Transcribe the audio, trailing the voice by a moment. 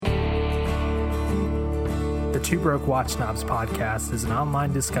Two Broke Watch Snobs podcast is an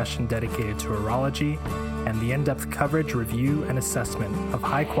online discussion dedicated to horology and the in-depth coverage, review, and assessment of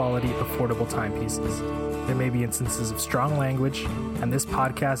high-quality, affordable timepieces. There may be instances of strong language, and this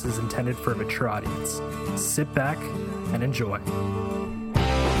podcast is intended for a mature audience. Sit back and enjoy.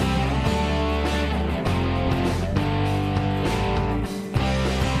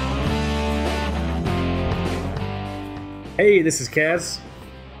 Hey, this is Kaz.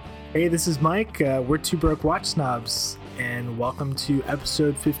 Hey, this is Mike. We're Two Broke Watch Snobs, and welcome to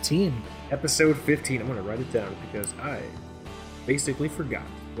episode 15. Episode 15. I'm going to write it down because I basically forgot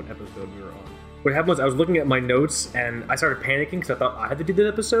what episode we were on. What happened was I was looking at my notes, and I started panicking because I thought I had to do that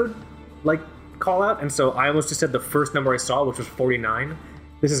episode, call out, and so I almost just said the first number I saw, which was 49.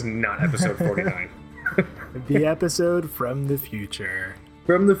 This is not episode 49. The episode from the future.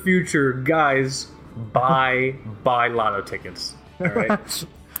 From the future, guys, buy lotto tickets. All right?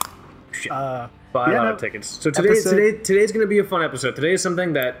 Lotto tickets. So today's going to be a fun episode. Today is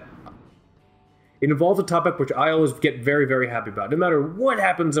something that it involves a topic which I always get very, very happy about. No matter what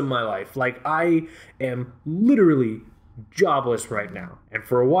happens in my life, I am literally jobless right now. And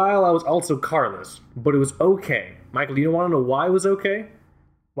for a while, I was also carless, but it was okay. Michael, do you want to know why it was okay?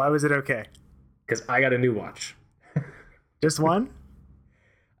 Why was it okay? Because I got a new watch. Just one?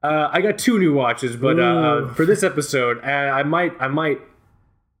 I got two new watches, but for this episode, I might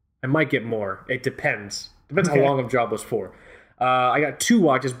get more. It depends. Depends how long I'm jobless for. I got two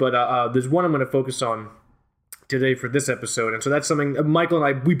watches, but there's one I'm going to focus on today for this episode. And so that's something, Michael and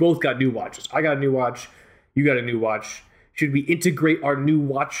I, we both got new watches. I got a new watch. You got a new watch. Should we integrate our new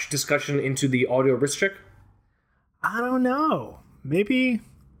watch discussion into the audio wrist check? I don't know. Maybe,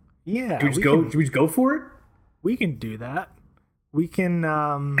 yeah. Should we just go for it? We can do that. We can, you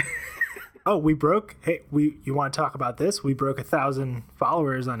want to talk about this? We broke 1,000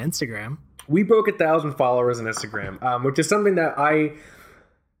 followers on Instagram. We broke 1,000 followers on Instagram, which is something that I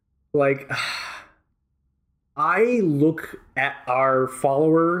look at our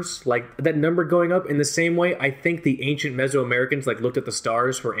followers, that number going up in the same way I think the ancient Mesoamericans looked at the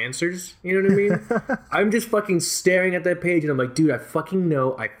stars for answers. You know what I mean? I'm just fucking staring at that page and I'm like, dude, I fucking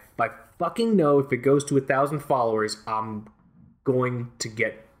know if it goes to 1,000 followers, I'm going to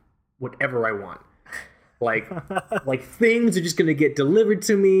get whatever I want. Things are just gonna get delivered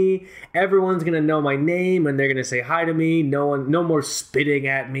to me. Everyone's gonna know my name and they're gonna say hi to me. No more spitting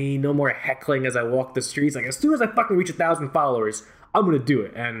at me. No more heckling as I walk the streets. As soon as I fucking reach 1,000 followers, I'm gonna do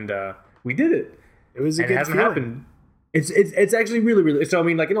it. And we did it. It was a good hasn't feeling. Happened. It's actually really, really. So I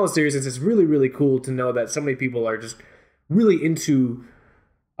mean, in all seriousness, it's really, really cool to know that so many people are just really into.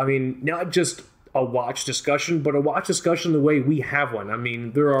 I mean, not just a watch discussion, but a watch discussion the way we have one. I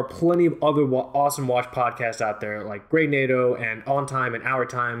mean, there are plenty of other awesome watch podcasts out there, like Grey NATO and On Time and Our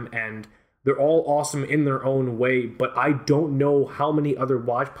Time, and they're all awesome in their own way, but I don't know how many other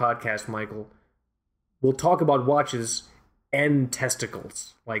watch podcasts, Michael, will talk about watches and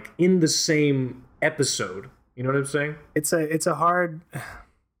testicles, in the same episode. You know what I'm saying? It's a hard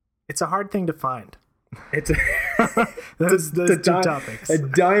thing to find. It's those two topics. A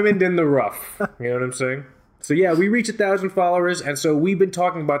diamond in the rough. You know what I'm saying? So yeah, we reached 1,000 followers, and so we've been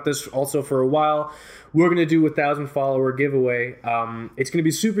talking about this also for a while. We're gonna do a 1,000 follower giveaway. It's gonna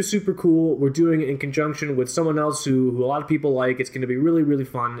be super, super cool. We're doing it in conjunction with someone else who a lot of people like. It's gonna be really, really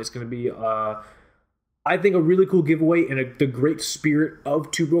fun. It's gonna be I think a really cool giveaway in the great spirit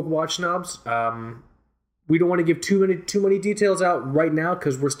of Two Broke Watch Snobs. We don't want to give too many details out right now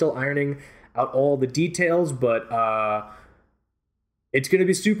because we're still ironing out all the details, but it's going to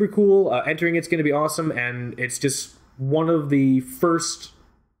be super cool. Entering it's going to be awesome, and it's just one of the first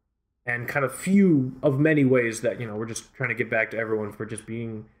and kind of few of many ways that we're just trying to get back to everyone for just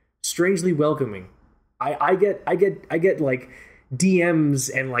being strangely welcoming. I get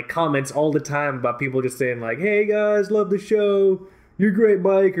DMs and comments all the time about people just saying hey guys, love the show. You're great,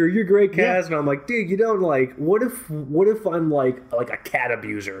 Mike, or you're great, Kaz. Yeah. And I'm like, dude, you don't what if I'm a cat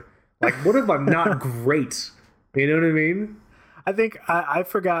abuser? What if I'm not great? You know what I mean? I think I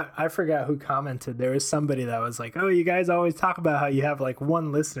forgot who commented. There was somebody that was like, oh, you guys always talk about how you have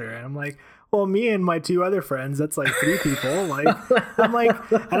one listener. And I'm like, well, me and my two other friends, that's 3 people. And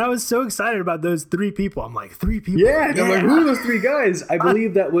I was so excited about those 3 people. I'm like, 3 people? Yeah. I'm like, who are those 3 guys? I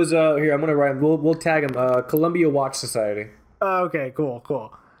believe that was, here, I'm going to write, we'll tag them, Columbia Watch Society. Oh, okay,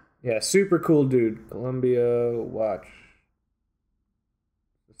 cool. Yeah, super cool dude. Columbia Watch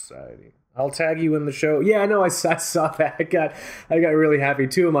Society. I'll tag you in the show. Yeah, I know. I saw that. I got really happy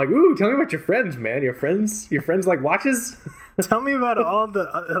too. I'm like, ooh, tell me about your friends, man. Your friends like watches. Tell me about all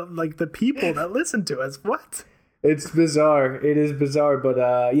the the people that listen to us. What? It's bizarre. It is bizarre,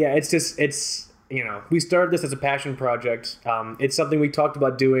 but yeah, it's we started this as a passion project. It's something we talked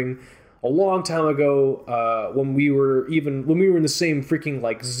about doing a long time ago when we were in the same freaking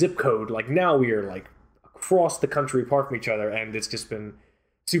like zip code. Like now we are like across the country apart from each other, and it's just been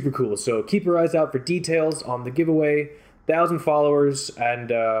super cool. So keep your eyes out for details on the giveaway. 1,000 followers,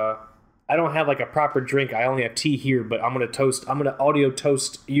 and I don't have like a proper drink. I only have tea here, but I'm gonna audio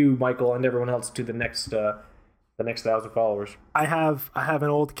toast you, Michael, and everyone else to the next 1,000 followers. I have an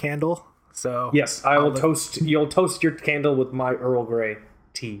old candle, so yes, I will toast. You'll toast your candle with my Earl Grey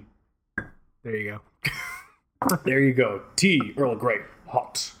tea. There you go. There you go. Tea, Earl Grey,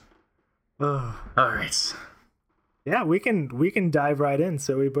 hot. All right. Yeah, we can dive right in.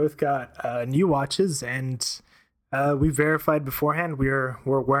 So we both got new watches, and we verified beforehand we're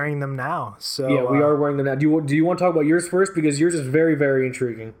wearing them now. So yeah, we are wearing them now. Do you want to talk about yours first, because yours is very, very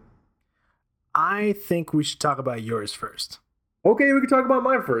intriguing? I think we should talk about yours first. Okay, we can talk about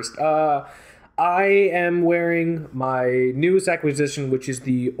mine first. I am wearing my newest acquisition, which is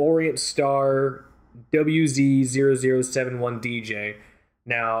the Orient Star WZ0071DJ.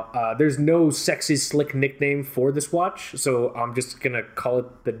 Now, there's no sexy, slick nickname for this watch, so I'm just going to call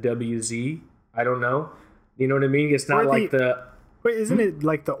it the WZ. I don't know. You know what I mean? It's not like the... Wait, isn't it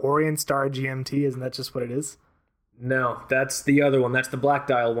like the Orient Star GMT? Isn't that just what it is? No, that's the other one. That's the black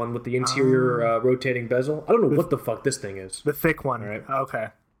dial one with the interior rotating bezel. I don't know what the fuck this thing is. The thick one. Right? Okay.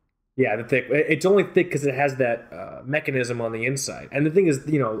 Yeah, the thick. It's only thick because it has that mechanism on the inside. And the thing is,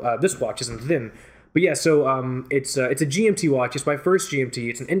 this watch isn't thin. But yeah, so it's a GMT watch. It's my first GMT.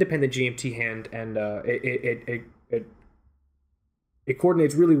 It's an independent GMT hand, and it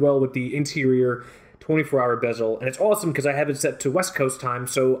coordinates really well with the interior 24-hour bezel. And it's awesome because I have it set to West Coast time,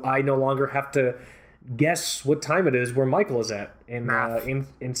 so I no longer have to guess what time it is where Michael is at in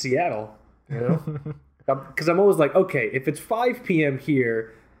Seattle. Because I'm always like, okay, if it's 5 p.m.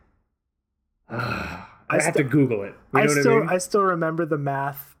 here, I have to Google it. I still remember the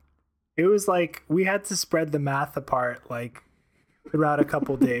math. It was like we had to spread the math apart like throughout a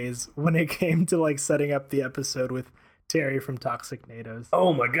couple days when it came to like setting up the episode with Terry from Toxic NATOs.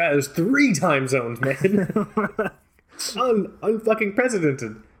 Oh my god, there's 3 time zones, man. I'm fucking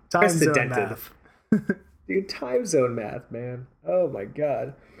precedented. Time zone math. Dude, time zone math, man. Oh my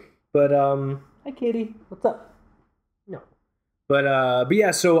god. But hi Katie, what's up? No. But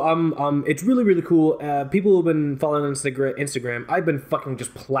yeah, so it's really, really cool. People who've been following on Instagram, I've been fucking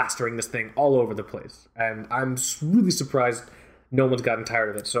just plastering this thing all over the place, and I'm really surprised no one's gotten tired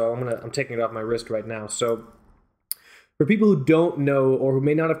of it. So I'm taking it off my wrist right now. So for people who don't know or who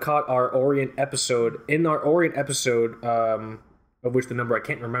may not have caught our Orient episode, of which the number I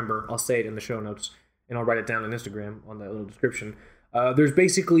can't remember, I'll say it in the show notes, and I'll write it down on Instagram on that little description. There's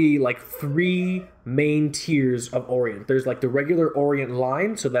basically like 3 main tiers of Orient. There's like the regular Orient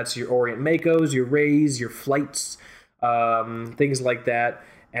line, so that's your Orient Makos, your Rays, your Flights, things like that.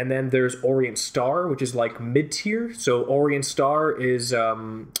 And then there's Orient Star, which is like mid-tier. So Orient Star is...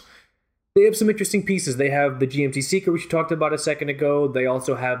 they have some interesting pieces. They have the GMT Seeker, which you talked about a second ago. They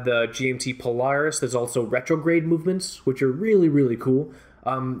also have the GMT Polaris. There's also retrograde movements, which are really, really cool.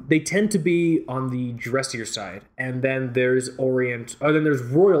 They tend to be on the dressier side. And then there's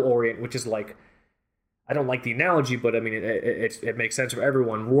Royal Orient, which is like, I don't like the analogy, but I mean, it makes sense for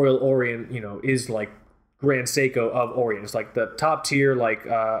everyone. Royal Orient, is like Grand Seiko of Orient. It's like the top tier, like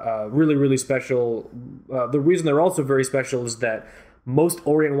really, really special. The reason they're also very special is that most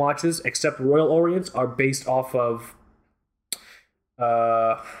Orient watches, except Royal Orients, are based off of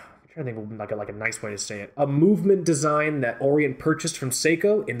I'm trying to think of like a nice way to say it. A movement design that Orient purchased from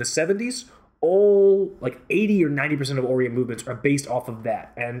Seiko in the 70s. All like 80 or 90% of Orient movements are based off of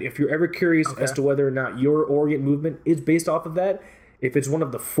that. And if you're ever curious as to whether or not your Orient movement is based off of that, if it's one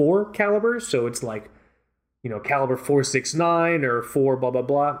of the 4 calibers, so it's like, caliber 469 or 4 blah blah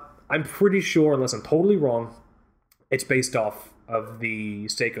blah, I'm pretty sure, unless I'm totally wrong, it's based off of the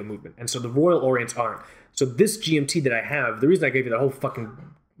Seiko movement. And so the Royal Orients aren't. So this GMT that I have, the reason I gave you that whole fucking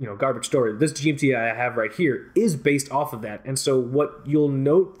garbage story, this GMT I have right here is based off of that. And so what you'll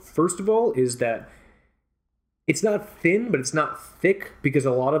note, first of all, is that it's not thin, but it's not thick, because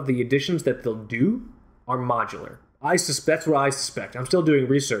a lot of the additions that they'll do are modular. That's what I suspect. I'm still doing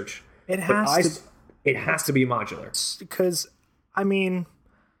research. It has to be modular. Because, I mean,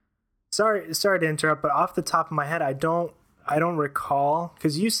 sorry to interrupt, but off the top of my head, I don't recall,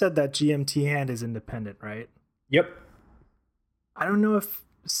 because you said that GMT hand is independent, right? Yep. I don't know if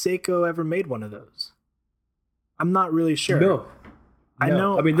Seiko ever made one of those. I'm not really sure. No. I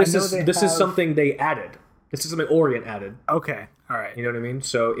know. I mean, this is something they added. This is something Orient added. Okay. All right. You know what I mean?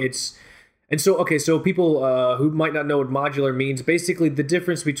 So it's, And so, okay, so people who might not know what modular means, basically the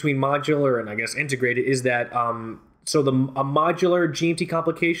difference between modular and I guess integrated is that so a modular GMT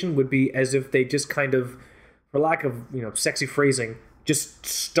complication would be as if they just kind of, for lack of sexy phrasing, just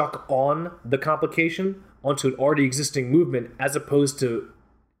stuck on the complication onto an already existing movement, as opposed to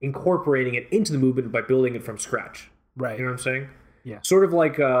incorporating it into the movement by building it from scratch. Right. You know what I'm saying? Yeah. Sort of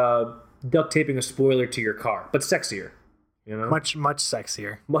like duct taping a spoiler to your car, but sexier. Much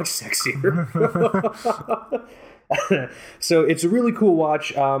sexier. Much sexier. So it's a really cool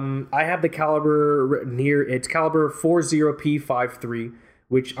watch. I have the caliber written here. It's caliber 40P53,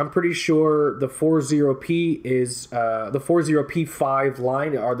 which I'm pretty sure the 40P is the 40P5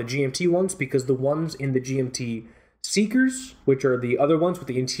 line are the GMT ones, because the ones in the GMT Seekers, which are the other ones with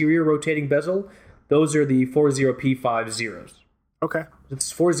the interior rotating bezel, those are the 40P50s. Okay.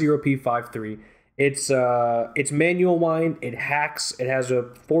 It's 40P53. It's manual wind. It hacks. It has a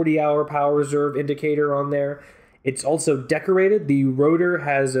 40-hour power reserve indicator on there. It's also decorated. The rotor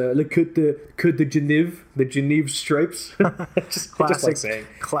has the Genève stripes. just like saying.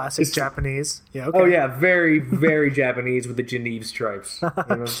 Classic Japanese. Yeah. Okay. Oh yeah, very very Japanese with the Genève stripes. You know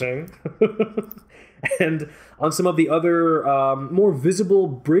what I'm saying? And on some of the other more visible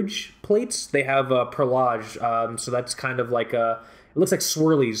bridge plates, they have perlage. So that's kind of like it looks like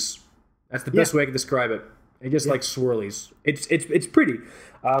swirlies. That's the best way I can describe it. It just like swirlies. It's pretty.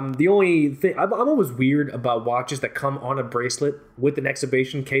 The only thing I'm always weird about watches that come on a bracelet with an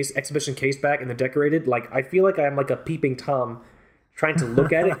exhibition case back and they're decorated. Like I feel like I'm like a peeping Tom trying to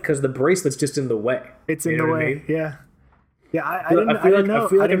look at it because the bracelet's just in the way. It's in the way. I mean? Yeah. Yeah. I didn't know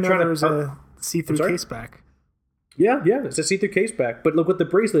there was a see-through case back. Yeah, it's a see-through case back. But look, with the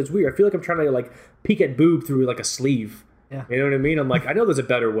bracelet, it's weird. I feel like I'm trying to like peek at boob through like a sleeve. Yeah. You know what I mean? I'm like, I know there's a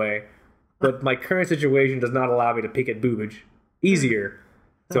better way, but my current situation does not allow me to peek at boobage easier.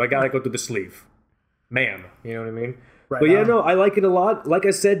 So I gotta go through the sleeve. Ma'am. You know what I mean? Right. But yeah, no, I like it a lot. Like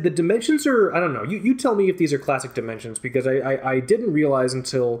I said, the dimensions are, I don't know. You tell me if these are classic dimensions, because I didn't realize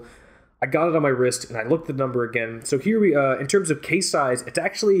until I got it on my wrist and I looked at the number again. So here we, in terms of case size, it's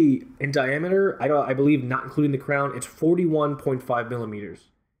actually in diameter, I believe not including the crown, it's 41.5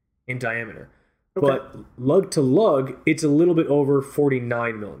 millimeters in diameter. Okay. But lug to lug, it's a little bit over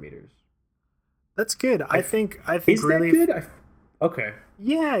 49 millimeters. That's good. I think is really, that good? Okay.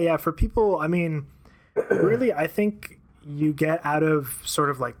 Yeah. For people, I mean, really, I think you get out of sort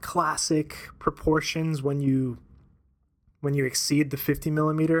of like classic proportions when you exceed the 50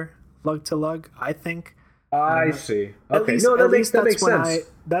 millimeter lug to lug. I think. I see. Okay. That makes sense.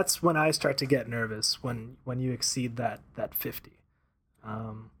 That's when I start to get nervous when you exceed that 50.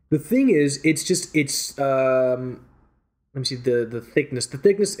 The thing is, let me see the thickness. The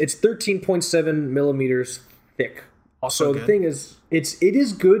thickness, it's 13.7 millimeters thick. Also, the thing is, it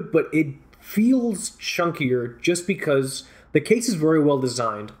is good, but it feels chunkier just because the case is very well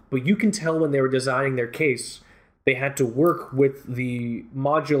designed. But you can tell when they were designing their case, they had to work with the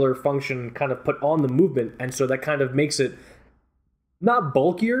modular function kind of put on the movement, and so that kind of makes it not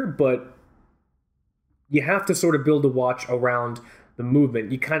bulkier, but you have to sort of build a watch around the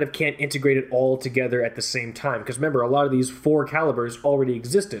movement. You kind of can't integrate it all together at the same time, because remember, a lot of these 4 calibers already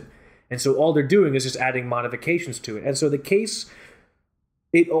existed. And so all they're doing is just adding modifications to it. And so the case,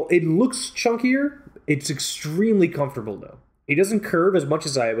 it looks chunkier. It's extremely comfortable, though. It doesn't curve as much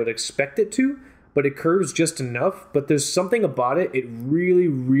as I would expect it to, but it curves just enough. But there's something about it. It really,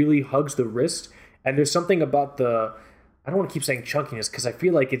 really hugs the wrist. And there's something about I don't want to keep saying chunkiness, because I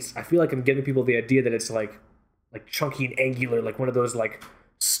feel like I'm giving people the idea that it's like chunky and angular, like one of those like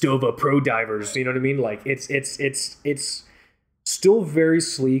Stova Pro divers. You know what I mean? Like it's still very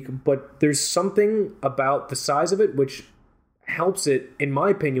sleek, but there's something about the size of it which helps it, in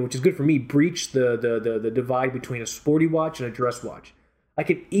my opinion, which is good for me, breach the divide between a sporty watch and a dress watch. I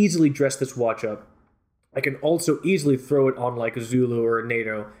can easily dress this watch up. I can also easily throw it on like a Zulu or a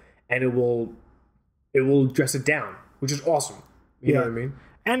NATO, and it will dress it down, which is awesome. You know what I mean?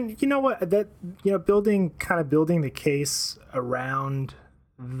 And you know what? Building the case around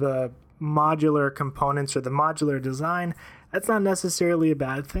the modular components or the modular design, that's not necessarily a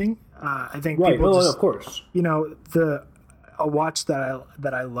bad thing. I think people of course. A watch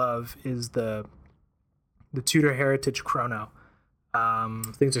that I love is the Tudor Heritage Chrono.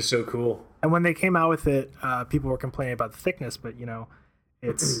 Things are so cool. And when they came out with it, people were complaining about the thickness, but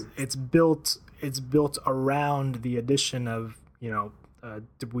it's built around the addition of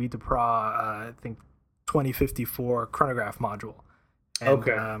Dubuis Duprat, I think 2054 chronograph module. And,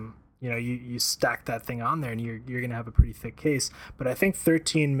 okay. You stack that thing on there, and you're gonna have a pretty thick case. But I think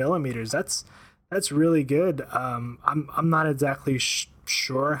 13 millimeters, that's really good. I'm not exactly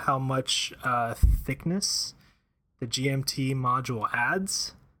sure how much thickness the GMT module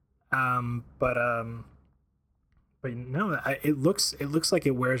adds, but no, it looks like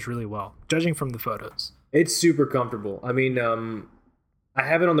it wears really well, judging from the photos. It's super comfortable. I mean, I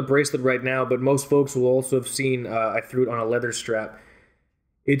have it on the bracelet right now, but most folks will also have seen I threw it on a leather strap.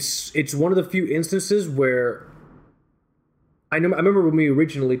 It's one of the few instances where I remember when we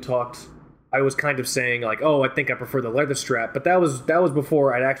originally talked, I was kind of saying like, oh, I think I prefer the leather strap, but that was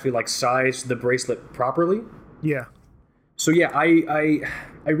before I'd actually like sized the bracelet properly. Yeah. So yeah, I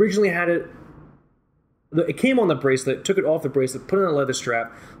originally had it. It came on the bracelet, took it off the bracelet, put it on a leather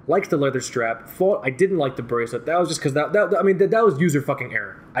strap, liked the leather strap, thought I didn't like the bracelet. That was just because that was user fucking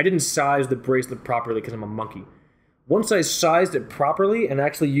error. I didn't size the bracelet properly because I'm a monkey. Once I sized it properly and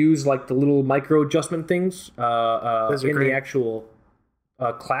actually used like the little micro adjustment things in the actual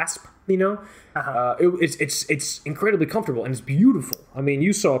clasp, it's incredibly comfortable and it's beautiful. I mean,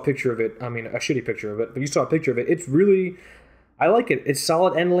 you saw a picture of it. I mean, a shitty picture of it, but you saw a picture of it. It's really... I like it. It's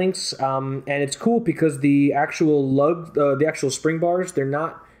solid end links, and it's cool because the actual lug, the actual spring bars, they're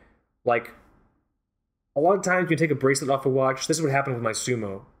not like. A lot of times you take a bracelet off a watch. This is what happened with my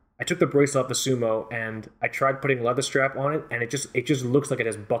Sumo. I took the bracelet off the Sumo and I tried putting a leather strap on it, and it just looks like it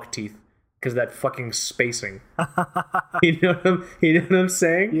has buck teeth because of that fucking spacing. You know what I'm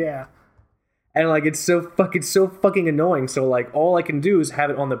saying? Yeah. And like it's so fucking annoying. So like all I can do is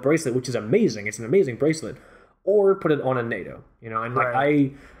have it on the bracelet, which is amazing. It's an amazing bracelet. Or put it on a NATO, and like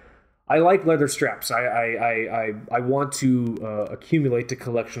right. I like leather straps. I want to accumulate a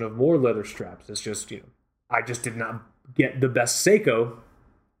collection of more leather straps. It's just I just did not get the best Seiko,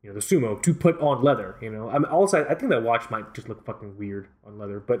 the Sumo, to put on leather. I think that watch might just look fucking weird on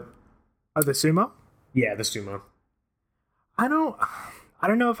leather, but the Sumo? Yeah, the Sumo. I don't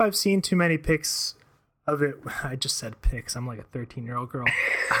know if I've seen too many pics of it. I just said pics. I'm like a 13-year-old girl.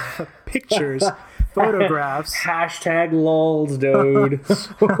 Pictures, photographs. Hashtag lols, dude.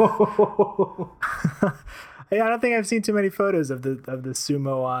 Yeah, I don't think I've seen too many photos of the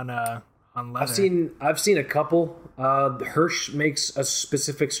Sumo on leather. I've seen a couple. Hirsch makes a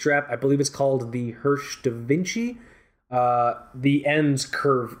specific strap. I believe it's called the Hirsch Da Vinci. The ends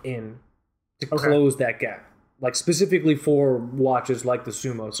curve in to close that gap, like specifically for watches like the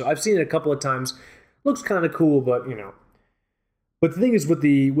Sumo. So I've seen it a couple of times. Looks kind of cool, but But the thing is, with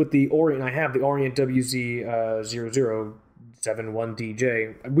the Orient, I have the Orient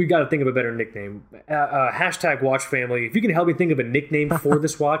WZ0071DJ. We got to think of a better nickname. Hashtag Watch Family. If you can help me think of a nickname for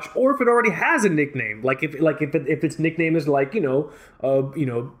this watch, or if it already has a nickname, like if its nickname is like Blue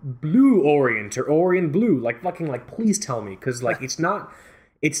Orient or Orient Blue, like please tell me, because like it's not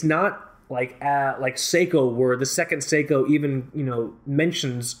like Seiko, where the second Seiko even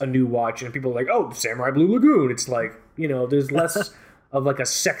mentions a new watch and people are like, oh, Samurai Blue Lagoon. It's like there's less of like a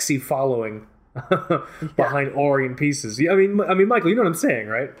sexy following behind Orient pieces. Yeah, I mean, Michael, you know what I'm saying,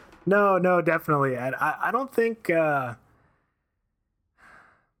 right? No, definitely. And I don't think. The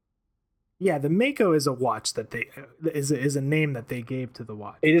Mako is a watch that is a name that they gave to the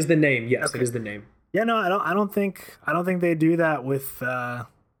watch. It is the name. Yes, okay. It is the name. Yeah, no, I don't think they do that with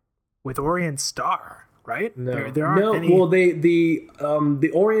Orient Star, right? No, there aren't any... Well, the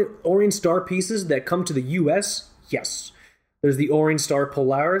Orient Star pieces that come to the U.S., yes. There's the Orient Star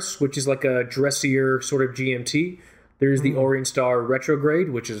Polaris, which is like a dressier sort of GMT. There's the Orient Star Retrograde,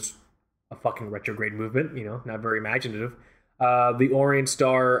 which is a fucking retrograde movement, not very imaginative. The Orient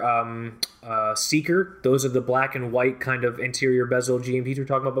Star Seeker, those are the black and white kind of interior bezel GMTs we were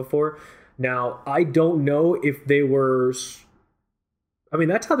talking about before. Now, I don't know if they were... I mean,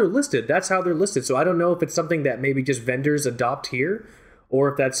 that's how they're listed. So I don't know if it's something that maybe just vendors adopt here, or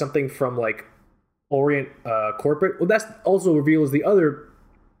if that's something from like Orient corporate. Well, that also reveals the other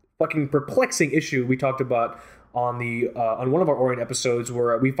fucking perplexing issue we talked about on one of our Orient episodes,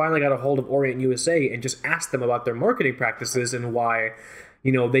 where we finally got a hold of Orient USA and just asked them about their marketing practices and why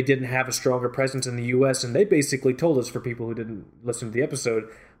they didn't have a stronger presence in the US. And they basically told us, for people who didn't listen to the episode,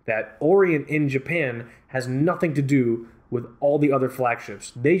 that Orient in Japan has nothing to do with all the other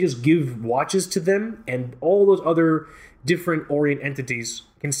flagships. They just give watches to them, and all those other different Orient entities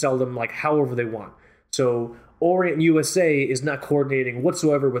can sell them like however they want. So Orient USA is not coordinating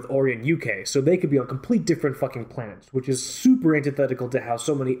whatsoever with Orient UK, so they could be on complete different fucking planets, which is super antithetical to how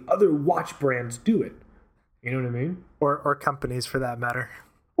so many other watch brands do it. You know what I mean? Or companies, for that matter.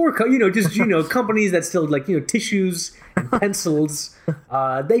 Or companies that still like tissues and pencils.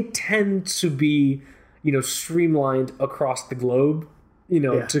 They tend to be streamlined across the globe,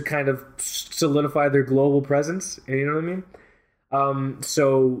 to kind of solidify their global presence. You know what I mean?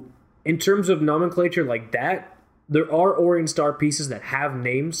 So in terms of nomenclature like that, there are Orient Star pieces that have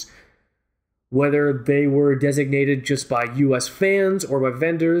names, whether they were designated just by U.S. fans or by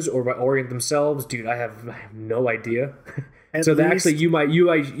vendors or by Orient themselves. Dude, I have no idea. So that actually,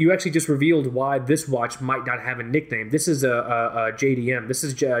 you actually just revealed why this watch might not have a nickname. This is a JDM. This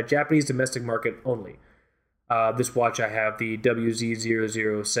is Japanese domestic market only. This watch I have, the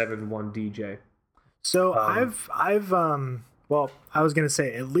WZ0071DJ. So well, I was gonna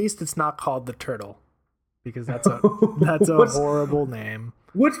say at least it's not called the Turtle, because that's a horrible name.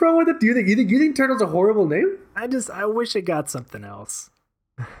 What's wrong with it? Do you think Turtle's a horrible name? I wish it got something else.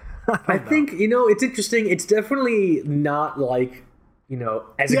 I think, it's interesting. It's definitely not like,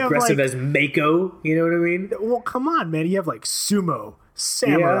 as aggressive as Mako. You know what I mean? Well, come on, man. You have like Sumo,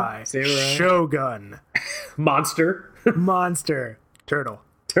 Samurai. Shogun, Monster, Turtle.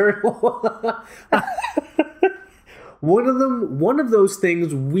 One of those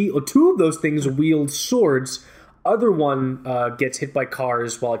things, two of those things wield swords. Other one gets hit by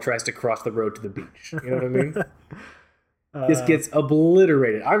cars while it tries to cross the road to the beach. You know what I mean? This gets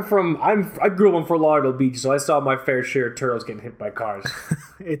obliterated. I grew up on Fort Lauderdale Beach, so I saw my fair share of turtles getting hit by cars.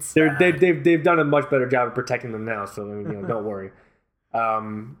 They've done a much better job of protecting them now, so don't worry.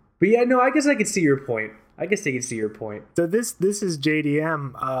 But yeah, no, I guess I could see your point. So this is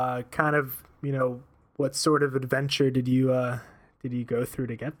JDM. Kind of, what sort of adventure did you go through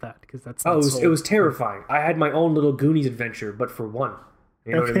to get that? Because that's it was terrifying. I had my own little Goonies adventure, but for one.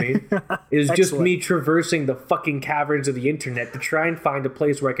 You know what I mean? It was just me traversing the fucking caverns of the internet to try and find a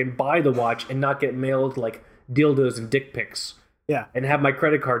place where I can buy the watch and not get mailed like dildos and dick pics. Yeah. And have my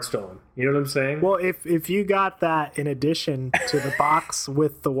credit card stolen. You know what I'm saying? Well, if you got that in addition to the box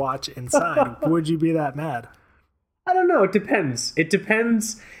with the watch inside, would you be that mad? I don't know. It depends.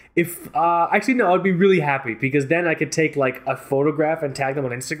 If actually no, I'd be really happy, because then I could take like a photograph and tag them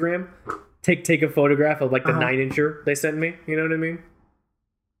on Instagram. Take a photograph of like the 9-incher they sent me. You know what I mean?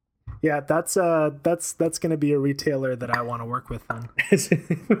 Yeah, that's gonna be a retailer that I want to work with then.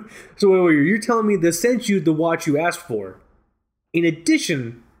 So wait, you're telling me they sent you the watch you asked for, in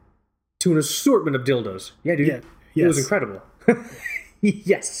addition to an assortment of dildos? Yeah, dude. Yeah, yes. It was incredible.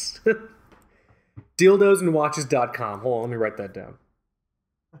 Yes. Dildosandwatches.com. Hold on, let me write that down.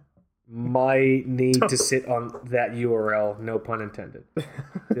 Might need to sit on that URL, no pun intended.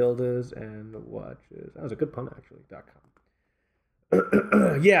 Dildos and watches. That was a good pun, actually. .com.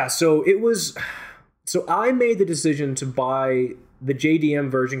 Yeah, so I made the decision to buy the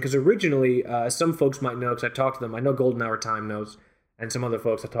JDM version, because originally, some folks might know, because I talked to them. I know Golden Hour Time knows, and some other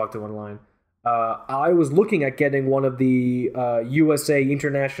folks I talked to online. I was looking at getting one of the USA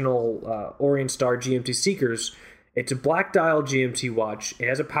International Orient Star GMT Seekers. It's a black dial GMT watch. It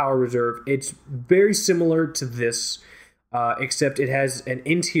has a power reserve. It's very similar to this, except it has an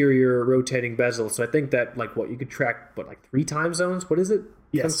interior rotating bezel. So I think that, like, you could track, 3 time zones? What is it?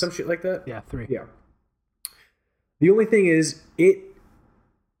 Yes. Some shit like that? Yeah, 3. Yeah. The only thing is, it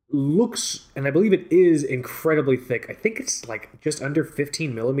looks, and I believe it is, incredibly thick. I think it's, just under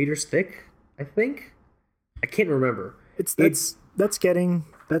 15 millimeters thick, I think. I can't remember. That's getting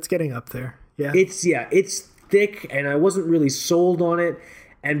up there. Yeah. It's thick, and I wasn't really sold on it.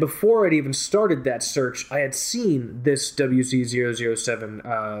 And before I'd even started that search, I had seen this WZ007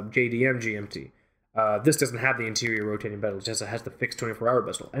 JDM GMT. This doesn't have the interior rotating bezel. It just has the fixed 24-hour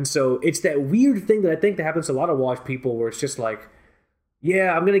bezel. And so it's that weird thing that I think that happens to a lot of watch people, where it's just like,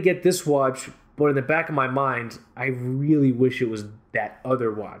 yeah, I'm going to get this watch, but in the back of my mind, I really wish it was that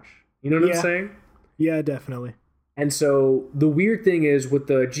other watch. You know what I'm saying? Yeah, definitely. And so the weird thing is, with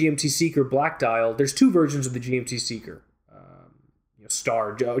the GMT Seeker Black Dial, there's 2 versions of the GMT Seeker.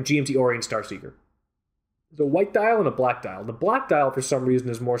 GMT Orient Star Seeker. There's a white dial and a black dial. The black dial, for some reason,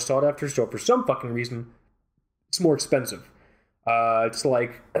 is more sought after, so for some fucking reason, it's more expensive. It's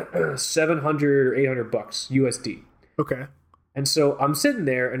like $700 or $800 USD. Okay. And so I'm sitting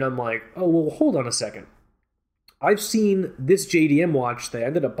there, and I'm like, oh, well, hold on a second. I've seen this JDM watch that I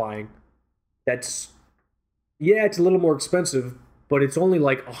ended up buying. It's a little more expensive, but it's only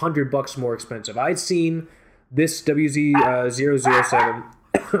like $100 more expensive. I'd seen this WZ007.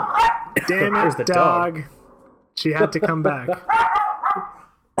 Damn it, the dog. She had to come back.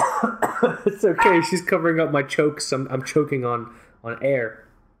 It's okay. She's covering up my chokes. I'm choking on air.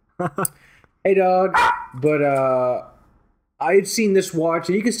 Hey, dog. But I had seen this watch,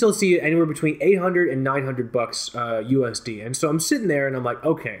 and you can still see it anywhere between $800 and $900 USD. And so I'm sitting there, and I'm like,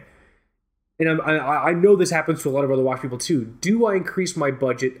 okay. And I know this happens to a lot of other watch people too. Do I increase my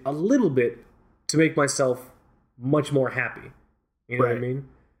budget a little bit to make myself much more happy? You know what I mean?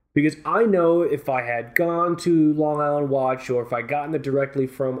 Because I know if I had gone to Long Island Watch, or if I gotten it directly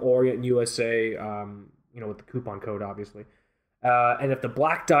from Orient USA, with the coupon code, obviously. And if the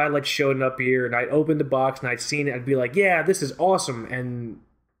black dial had shown up here and I'd opened the box and I'd seen it, I'd be like, yeah, this is awesome. And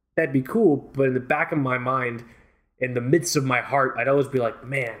that'd be cool. But in the back of my mind, in the midst of my heart, I'd always be like,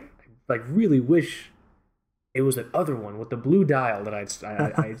 man, I really wish it was that other one with the blue dial that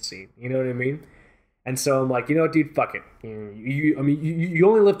I'd seen. You know what I mean? And so I'm like, you know what, dude, fuck it. You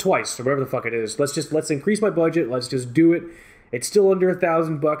only live twice, or whatever the fuck it is. Let's increase my budget. Let's just do it. It's still under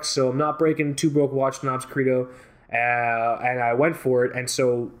 $1,000, so I'm not breaking Two Broke Watch Snobs credo. And I went for it. And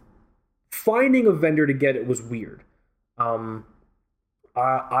so finding a vendor to get it was weird.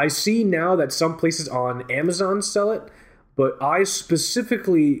 I see now that some places on Amazon sell it, but I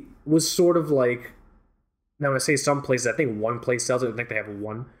specifically was sort of like, now when I say some places, I think one place sells it. I think they have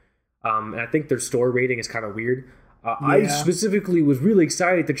one. And I think their store rating is kind of weird. Yeah. I specifically was really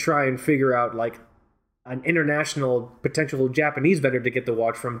excited to try and figure out like an international potential Japanese vendor to get the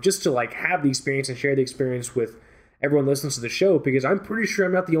watch from, just to like have the experience and share the experience with everyone who listens to the show, because I'm pretty sure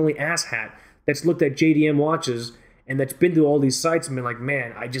I'm not the only asshat that's looked at JDM watches and that's been to all these sites and been like,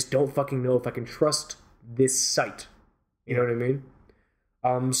 man, I just don't fucking know if I can trust this site. You know what I mean?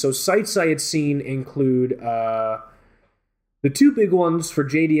 So sites I had seen include the two big ones for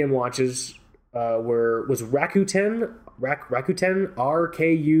JDM watches was Rakuten, Rakuten.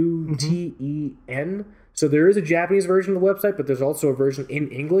 So there is a Japanese version of the website, but there's also a version in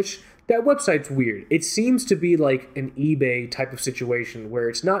English. That website's weird. It seems to be like an eBay type of situation where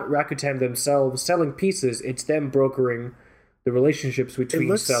it's not Rakuten themselves selling pieces, it's them brokering the relationships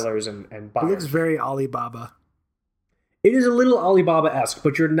between sellers and buyers. It looks very Alibaba. It is a little Alibaba-esque,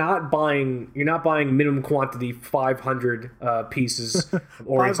 but you're not buying minimum quantity 500 pieces of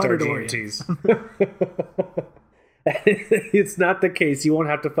Orient Star GMTs. It's not the case. You won't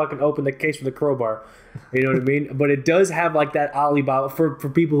have to fucking open the case with a crowbar. You know what I mean? But it does have like that Alibaba for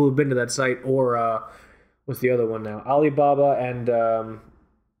people who've been to that site, or what's the other one now? Alibaba and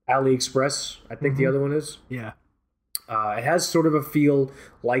AliExpress, I think the other one is. Yeah. It has sort of a feel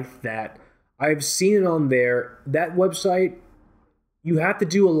like that. I've seen it on there. That website, you have to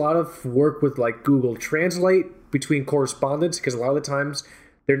do a lot of work with like Google Translate between correspondence, because a lot of the times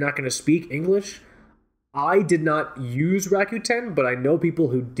they're not going to speak English. I did not use Rakuten, but I know people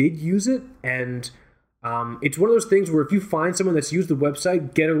who did use it, and it's one of those things where if you find someone that's used the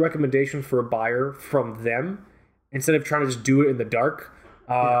website, get a recommendation for a buyer from them instead of trying to just do it in the dark.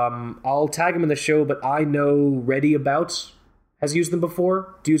 I'll tag him in the show, but I know Ready About has used them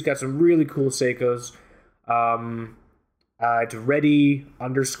before. Dude's got some really cool Seikos. It's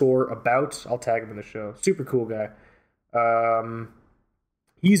Ready_about. I'll tag him in the show. Super cool guy.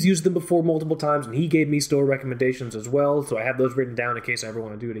 He's used them before multiple times, and he gave me store recommendations as well, so I have those written down in case I ever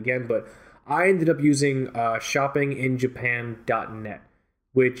want to do it again. But I ended up using shoppinginjapan.net,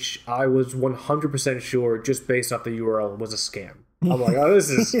 which I was 100% sure, just based off the URL, was a scam. I'm like, oh,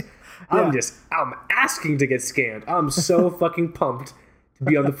 this is... I'm asking to get scammed. I'm so fucking pumped to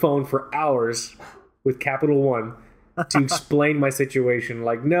be on the phone for hours with Capital One to explain my situation.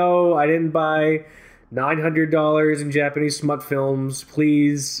 Like, no, I didn't buy $900 in Japanese smut films.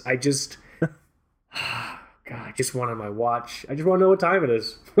 Please, I just... God, I just wanted my watch. I just want to know what time it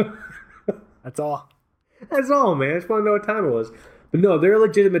is. That's all. That's all, man. I just want to know what time it was. But no, they're a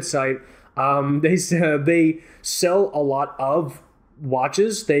legitimate site. They sell a lot of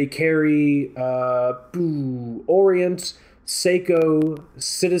watches. They carry Orient, Seiko,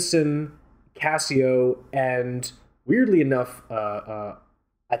 Citizen, Casio, and weirdly enough, I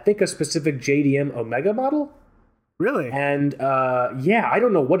think a specific JDM Omega model. Really? And I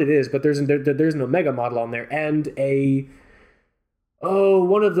don't know what it is, but there's an Omega model on there, and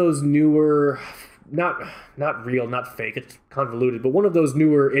one of those newer, not real, not fake, it's convoluted, but one of those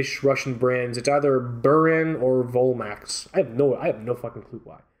newer-ish Russian brands. It's either Buran or Volmax. I have no fucking clue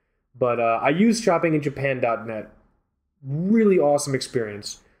why. But I use shoppinginjapan.net. Really awesome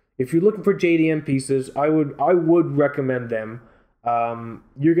experience. If you're looking for JDM pieces, I would recommend them.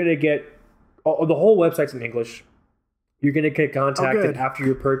 You're gonna get the whole website's in English. You're gonna get contacted after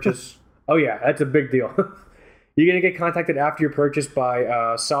your purchase. Oh yeah, that's a big deal. You're going to get contacted after your purchase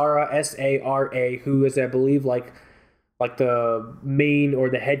by Sarah, S-A-R-A, who is, I believe, like the main or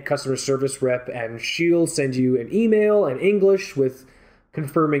the head customer service rep, and she'll send you an email in English with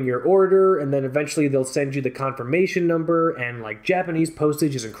confirming your order, and then eventually they'll send you the confirmation number, and like Japanese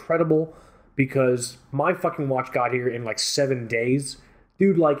postage is incredible because my fucking watch got here in like 7 days.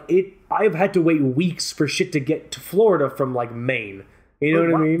 Dude, I've had to wait weeks for shit to get to Florida from like Maine. You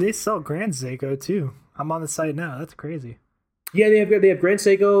know what I mean? They sell Grand Seiko too. I'm on the site now. That's crazy. Yeah, they have Grand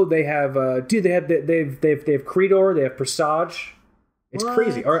Seiko. They have they have Creedor. They have Presage. It's What?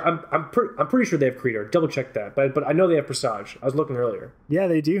 crazy. Or I'm pretty sure they have Creator. Double check that. But I know they have Presage. I was looking earlier. Yeah,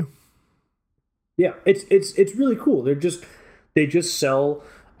 they do. Yeah, it's really cool. They just sell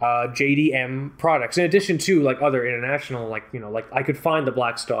JDM products in addition to like other international, like, you know, like I could find the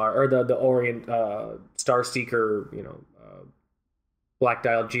Black Star or the Orient Star Seeker, you know, Black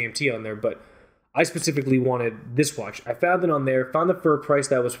Dial GMT on there, but I specifically wanted this watch. I found it on there, found it for a price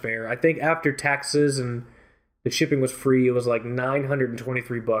that was fair. I think after taxes and the shipping was free, it was like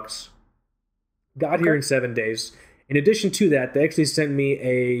 $923. Got here in 7 days. In addition to that, they actually sent me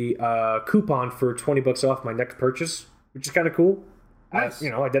a coupon for $20 off my next purchase, which is kind of cool. Nice.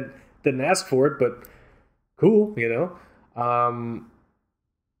 I didn't ask for it, but cool, you know.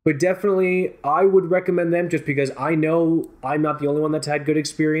 But definitely, I would recommend them just because I know I'm not the only one that's had good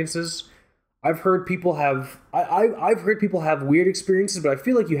experiences. I've heard people have I've heard people have weird experiences, but I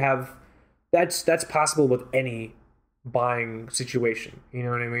feel like you have that's possible with any buying situation. You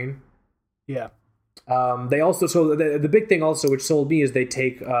know what I mean? Yeah. They also, so the big thing also which sold me is they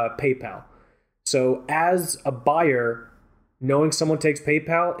take PayPal. So as a buyer, knowing someone takes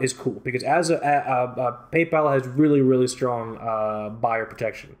PayPal is cool because as a PayPal has really, really strong buyer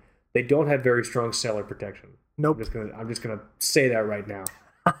protection. They don't have very strong seller protection. Nope. I'm just gonna say that right now.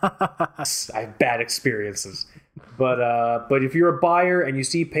 I have bad experiences, but if you're a buyer and you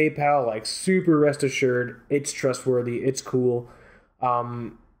see PayPal, like, super rest assured, it's trustworthy, it's cool.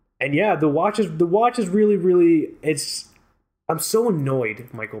 And yeah, the watch is really, really, I'm so annoyed,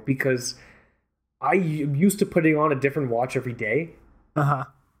 Michael, because I am used to putting on a different watch every day. Uh-huh.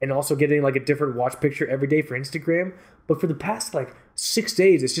 And also getting like a different watch picture every day for Instagram. But for the past like 6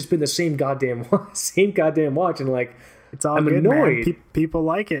 days, it's just been the same goddamn watch. And like, It's all I'm good, annoyed. man. People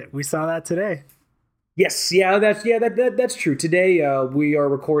like it. We saw that today. Yes, that's true. Today we are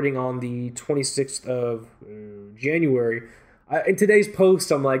recording on the 26th of January. In today's post,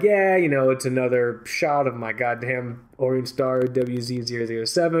 I'm like, yeah, you know, it's another shot of my goddamn Orient Star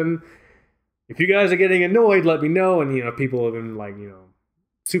WZ007. If you guys are getting annoyed, let me know. And, you know, people have been like, you know,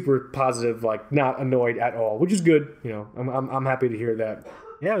 super positive, like not annoyed at all, which is good. You know, I'm happy to hear that.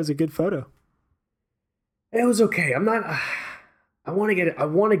 Yeah, it was a good photo. It was okay. I'm not. I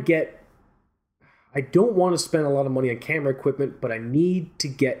don't want to spend a lot of money on camera equipment, but I need to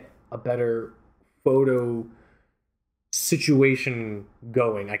get a better photo situation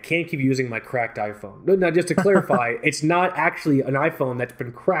going. I can't keep using my cracked iPhone. Now, just to clarify, it's not actually an iPhone that's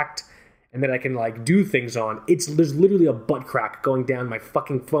been cracked and that I can like do things on. There's literally a butt crack going down my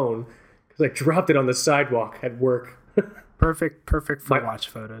fucking phone because I dropped it on the sidewalk at work. Perfect for watch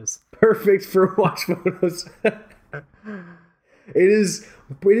photos. Perfect for watch photos. It is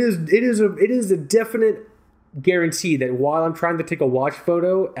a definite guarantee that while I'm trying to take a watch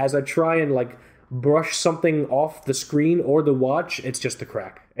photo, as I try and like brush something off the screen or the watch, it's just a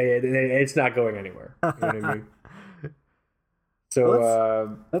crack. It's not going anywhere. You know what I mean? So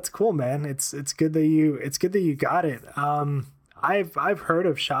well, that's cool, man. It's good that you got it. I've heard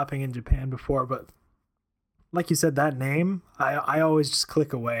of shopping in Japan before, but like you said, that name, I always just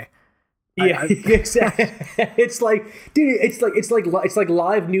click away. Yeah, exactly. It's like, dude, it's like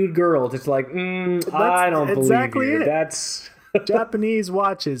live nude girls. It's like, I don't exactly believe you. it. That's Japanese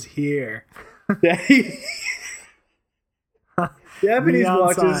watches here. Japanese Neon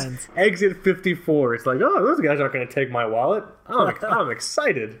watches. signs. Exit 54. It's like, oh, those guys aren't going to take my wallet. I'm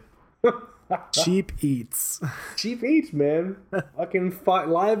excited. Cheap eats. Cheap eats, man. Fucking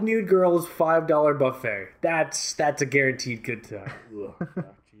live nude girls $5 buffet. That's a guaranteed good time. Ugh,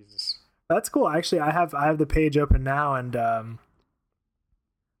 Jesus. That's cool. Actually, I have the page open now, and I'm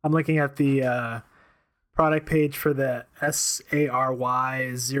looking at the product page for the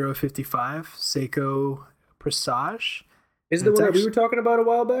SARY 055 Seiko Presage. Is the one that we were talking about a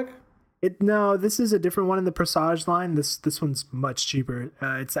while back? No, this is a different one in the Presage line. This one's much cheaper.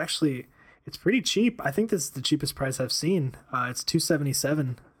 It's pretty cheap. I think this is the cheapest price I've seen. It's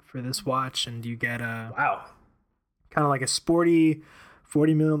 $277 for this watch, and you get wow, kind of like a sporty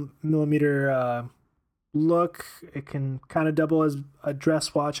 40 millimeter look. It can kind of double as a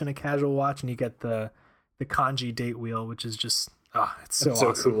dress watch and a casual watch, and you get the kanji date wheel, which is just it's so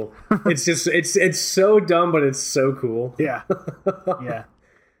awesome. Cool. it's so dumb, but it's so cool. Yeah, yeah.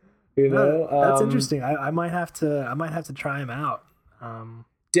 You know, that's interesting. I might have to try them out.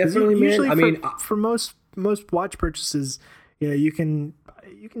 Definitely, man. Usually I mean, for most watch purchases, you know, you can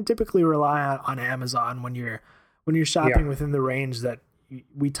typically rely on Amazon when you're shopping within the range that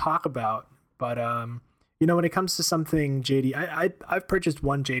we talk about. But you know, when it comes to something JD, I've purchased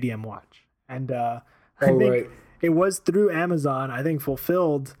one JDM watch, and I think it was through Amazon. I think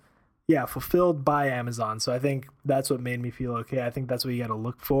fulfilled fulfilled by Amazon. So I think that's what made me feel okay. I think that's what you got to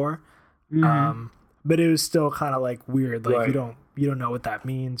look for. But it was still kind of like weird. Like you don't know what that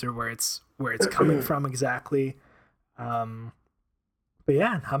means or where it's coming from exactly. But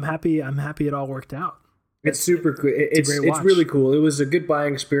yeah, I'm happy it all worked out. It's super cool. It's really cool. It was a good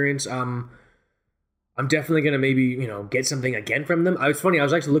buying experience. I'm definitely gonna maybe get something again from them. It's funny. I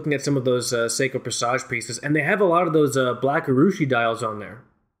was actually looking at some of those Seiko Presage pieces, and they have a lot of those Black Urushi dials on there.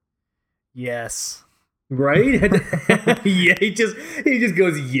 Yes. Right? Yeah. He just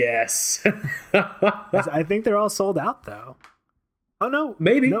goes yes. I think they're all sold out though. Oh no,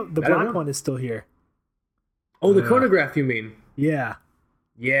 maybe no. The black one is still here. Oh, the chronograph, you mean? Yeah.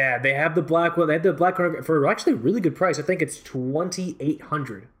 Yeah, they have the black one. They had the black chronograph for actually a really good price. I think it's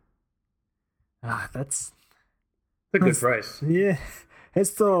 $2,800. That's a good price. Yeah,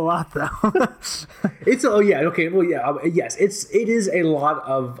 it's still a lot though. Yes, it is a lot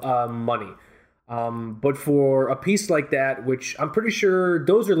of money. But for a piece like that, which I'm pretty sure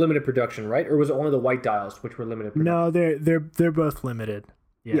those are limited production, right? Or was it only the white dials which were limited production? No, they're both limited.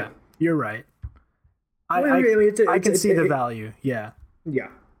 Yeah. You're right. I can see the value. Yeah. Yeah.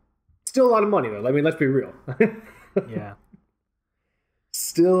 Still a lot of money though. I mean, let's be real. Yeah.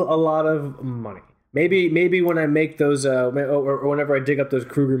 Still a lot of money. Maybe when I make those, or whenever I dig up those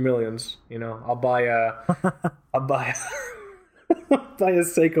Kruger Millions, I'll buy a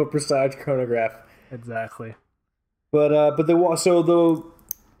Seiko Presage chronograph. Exactly. But I have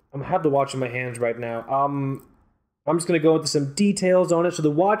the watch in my hands right now. I'm just gonna go into some details on it. So the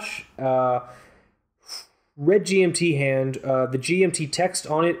watch, red GMT hand. The GMT text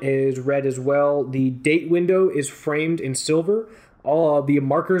on it is red as well. The date window is framed in silver. All the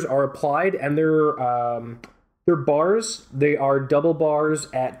markers are applied, and they're bars. They are double bars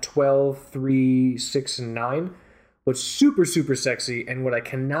at 12, 3, 6, and 9. What's super, super sexy, and what I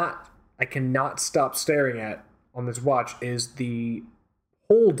cannot stop staring at on this watch is the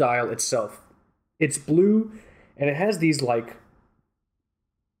whole dial itself. It's blue, and it has these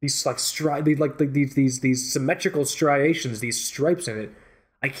symmetrical striations, these stripes in it.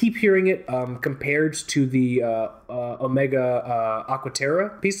 I keep hearing it compared to the Omega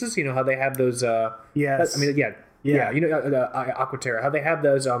Aquaterra pieces. You know how they have those. Yes. Aquaterra. How they have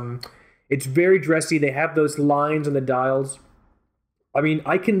those. It's very dressy. They have those lines on the dials. I mean,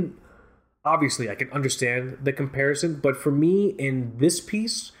 I can understand the comparison, but for me in this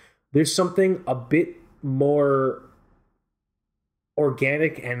piece, there's something a bit more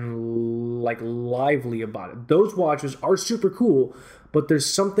organic and lively about it. Those watches are super cool, but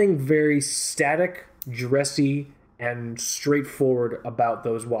there's something very static, dressy, and straightforward about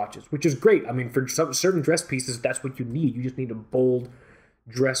those watches, which is great. I mean, for some certain dress pieces, that's what you need. You just need a bold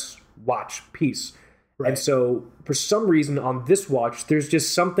dress watch piece. Right. And so, for some reason, on this watch, there's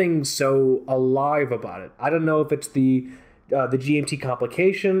just something so alive about it. I don't know if it's the GMT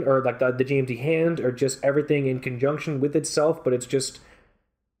complication or the GMT hand or just everything in conjunction with itself, but it's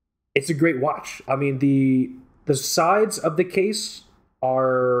a great watch. I mean, the sides of the case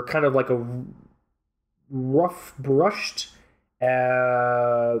are kind of like a rough brushed.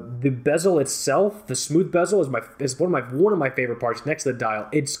 The bezel itself, the smooth bezel, is one of my favorite parts next to the dial.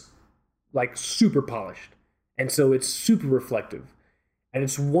 It's like super polished, and so it's super reflective, and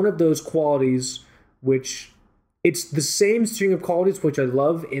it's one of those qualities which it's the same string of qualities which I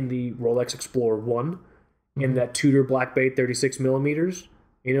love in the Rolex Explorer 1 in that Tudor Black Bay 36 millimeters.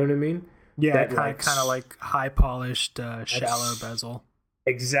 You know what I mean? Yeah, kind of like high polished, shallow bezel.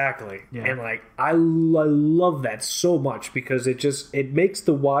 Exactly. Yeah. And I love that so much because it makes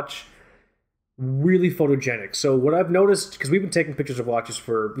the watch really photogenic. So what I've noticed, because we've been taking pictures of watches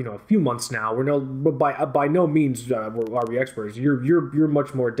for a few months now, by no means are we experts. You're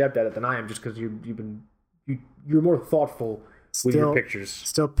much more adept at it than I am, just because you're more thoughtful with your pictures.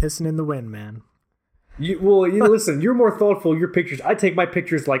 Still pissing in the wind, man. Listen, you're more thoughtful. Your pictures. I take my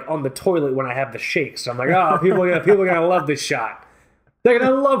pictures on the toilet when I have the shakes. I'm like, people are gonna love this shot. They're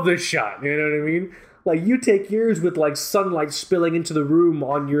gonna love this shot. You know what I mean? You take yours with sunlight spilling into the room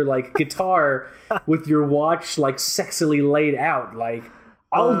on your guitar with your watch sexily laid out.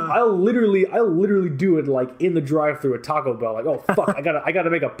 I'll literally do it in the drive-thru at Taco Bell. Oh fuck, I gotta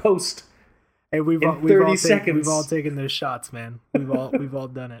make a post. Hey, we've all taken those shots, man. We've all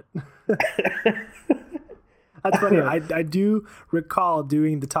done it. That's funny. I do recall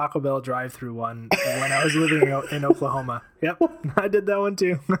doing the Taco Bell drive-thru one when I was living in Oklahoma. Yep, I did that one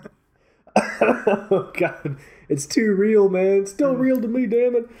too. Oh god, it's too real, man. It's still real to me,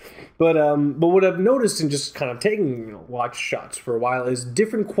 damn it. But what I've noticed in just kind of taking watch shots for a while is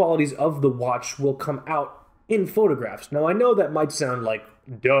different qualities of the watch will come out in photographs. Now I know that might sound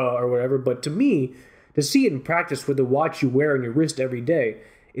duh or whatever. But to me, to see it in practice with the watch you wear on your wrist every day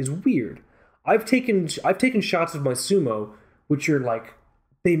is weird. I've taken shots of my Sumo, which are like,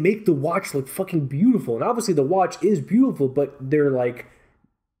 they make the watch look fucking beautiful. And obviously the watch is beautiful, but they're like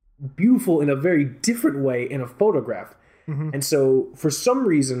beautiful in a very different way in a photograph. And so for some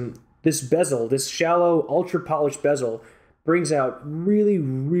reason, this bezel, this shallow, ultra polished bezel, brings out really,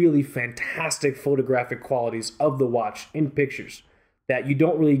 really fantastic photographic qualities of the watch in pictures that you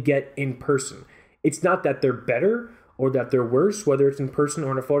don't really get in person. It's not that they're better or that they're worse, whether it's in person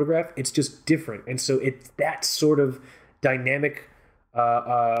or in a photograph. It's just different. And so it's that sort of dynamic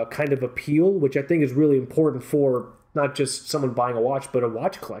kind of appeal, which I think is really important for not just someone buying a watch, but a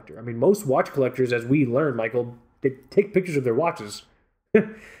watch collector. I mean, most watch collectors, as we learned, Michael, they take pictures of their watches. You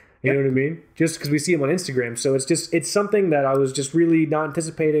know what I mean? Just because we see them on Instagram. So it's something that I was just really not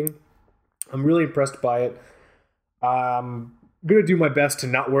anticipating. I'm really impressed by it. I'm going to do my best to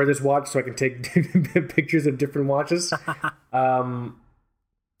not wear this watch so I can take pictures of different watches. But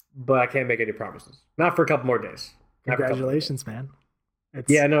I can't make any promises. Not for a couple more days. Congratulations, man.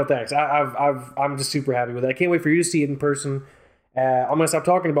 Yeah, no, thanks. I'm just super happy with it. I can't wait for you to see it in person. I'm going to stop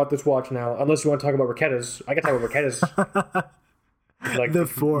talking about this watch now, unless you want to talk about Raquetta's. I can talk about Raquetta's. Like the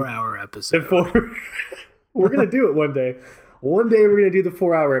 4-hour episode. We're going to do it one day. One day we're going to do the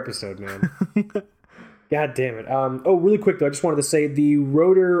 4-hour episode, man. God damn it. Really quick, though, I just wanted to say the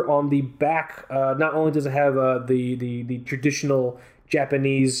rotor on the back, not only does it have the traditional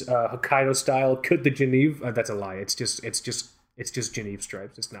Japanese Hokkaido style Côte de Genève. That's a lie. It's just Genève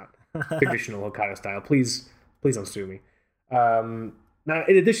stripes. It's not traditional Hokkaido style. Please don't sue me. Now,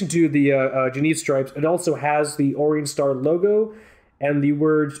 in addition to the Genève stripes, it also has the Orient Star logo and the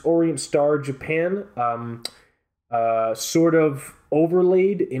words Orient Star Japan sort of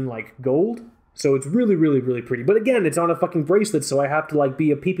overlaid in like gold. So it's really, really, really pretty. But again, it's on a fucking bracelet, so I have to like be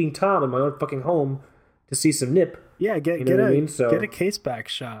a peeping Tom in my own fucking home to see some nip. Yeah, get a case back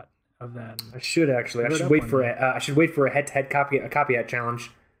shot of that. I should actually. I should wait for a head-to-head copycat challenge.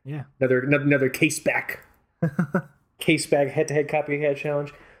 Yeah, another case back head-to-head copycat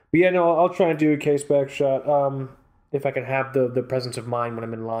challenge. But yeah, no, I'll try and do a case back shot. If I can have the presence of mind when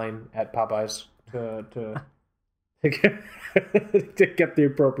I'm in line at Popeyes to get the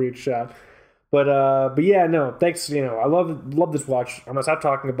appropriate shot. But yeah, no, thanks. I love this watch. I'm gonna stop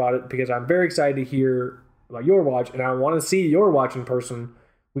talking about it because I'm very excited to hear about your watch, and I want to see your watch in person.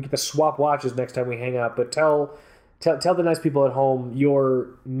 We get to swap watches next time we hang out. But tell the nice people at home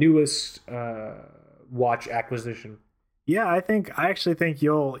your newest watch acquisition. Yeah, I actually think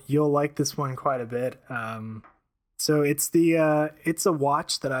you'll like this one quite a bit. So it's a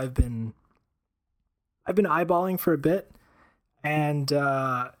watch that I've been eyeballing for a bit. And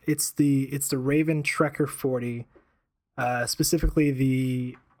it's the Raven Trekker 40, specifically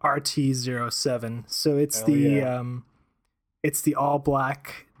the RT07. So it's it's the all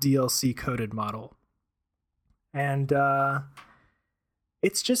black DLC coated model, and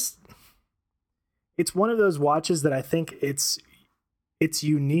it's one of those watches that I think it's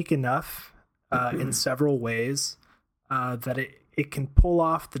unique enough in several ways that it can pull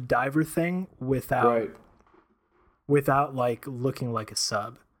off the diver thing without like looking like a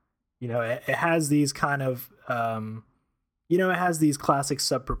sub. It has these kind of it has these classic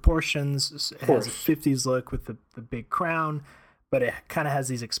sub proportions. It has a 50s look with the big crown, but it kind of has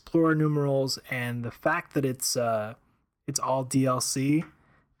these Explorer numerals, and the fact that it's all DLC,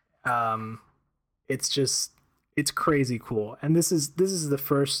 it's crazy cool. And this is the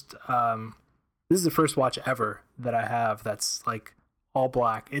first watch ever that I have that's like all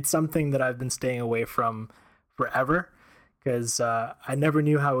black. It's something that I've been staying away from forever because I never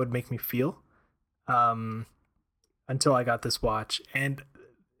knew how it would make me feel until I got this watch. And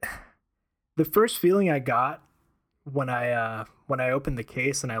the first feeling I got when I opened the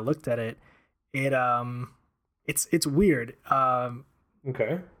case and I looked at it, it's weird.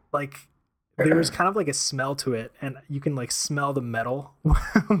 Okay. Like there was kind of like a smell to it, and you can like smell the metal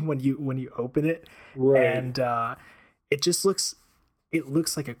when you open it. Right. And it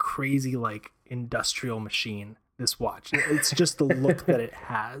looks like a crazy like industrial machine. This watch, it's just the look that it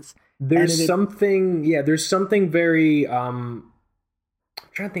has. There's something very I'm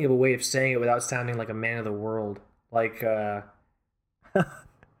trying to think of a way of saying it without sounding like a man of the world. Like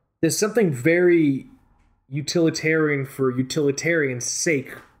there's something very utilitarian for utilitarian's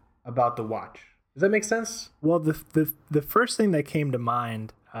sake about the watch. Does that make sense? Well, the first thing that came to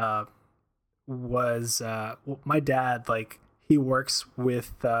mind was my dad. Like he works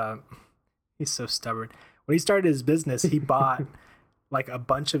with he's so stubborn. When he started his business, he bought like a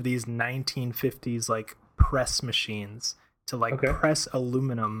bunch of these 1950s like press machines to like Okay. press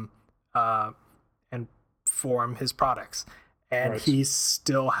aluminum and form his products, and Right. he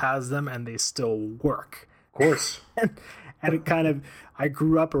still has them and they still work. Of course. And it kind of, I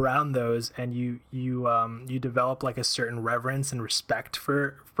grew up around those, and you develop like a certain reverence and respect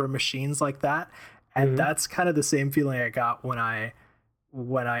for machines like that, and that's kind of the same feeling I got when I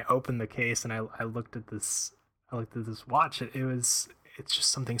opened the case and I looked at this watch. It's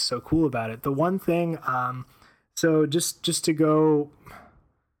just something so cool about it. The one thing, so just to go,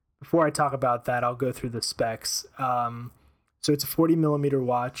 before I talk about that, I'll go through the specs. So it's a 40 millimeter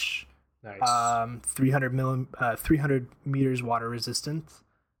watch. Nice. 300 meters water resistant.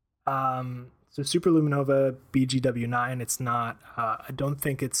 So Super Luminova BGW9. It's not. I don't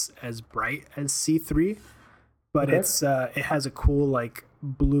think it's as bright as C3, but Okay. it has a cool like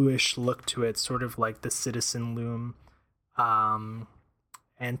bluish look to it, sort of like the Citizen Lume. And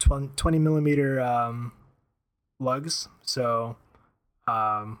 20 millimeter lugs. So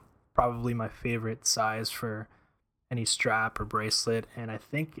probably my favorite size for any strap or bracelet, and I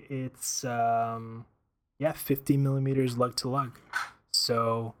think it's 50 millimeters lug to lug.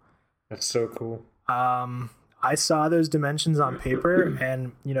 So That's so cool. I saw those dimensions on paper,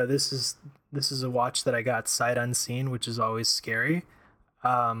 and this is a watch that I got sight unseen, which is always scary.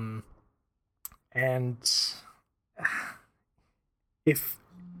 And if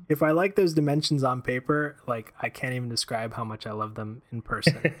I like those dimensions on paper, like I can't even describe how much I love them in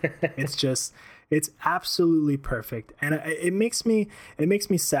person. It's absolutely perfect, and it makes me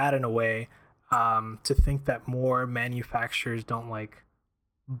sad in a way to think that more manufacturers don't like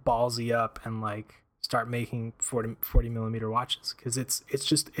ballsy up and like start making 40 millimeter watches, because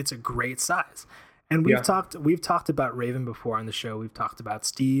it's a great size. And we've talked about Raven before on the show. We've talked about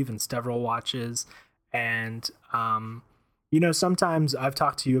Steve and Stevrel watches, and sometimes I've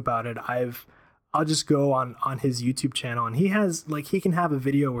talked to you about it. I'll just go on his YouTube channel, and he can have a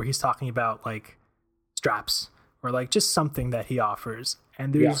video where he's talking about like straps or like just something that he offers,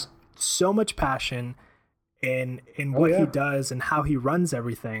 and there's so much passion in what he does and how he runs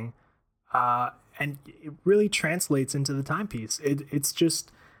everything, and it really translates into the timepiece. It's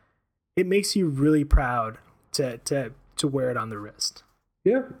just, it makes you really proud to wear it on the wrist.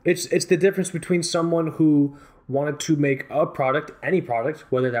 Yeah, it's the difference between someone who wanted to make a product, any product,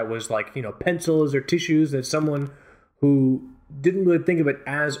 whether that was like pencils or tissues, and someone who didn't really think of it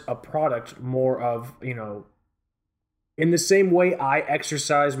as a product, more of in the same way I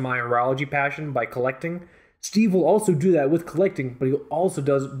exercise my horology passion by collecting. Steve will also do that with collecting, but he also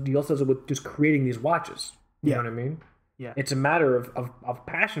does it with just creating these watches. You know what I mean? Yeah, it's a matter of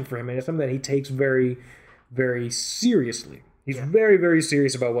passion for him, and it's something that he takes very, very seriously. He's very, very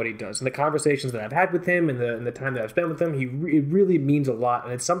serious about what he does. And the conversations that I've had with him and the time that I've spent with him, it really means a lot.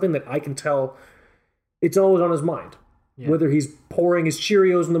 And it's something that I can tell it's always on his mind. Yeah. Whether he's pouring his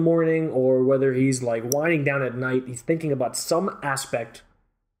Cheerios in the morning or whether he's like winding down at night, he's thinking about some aspect,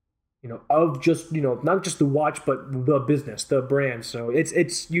 of just, not just the watch, but the business, the brand. So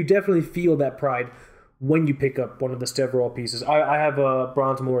it's you definitely feel that pride when you pick up one of the Stevrel pieces. I have a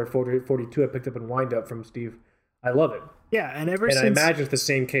Bronze Moore 42 I picked up in wind up from Steve. I love it. Yeah, and I imagine it's the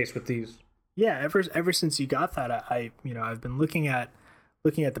same case with these. Yeah, ever since you got that, I've been looking at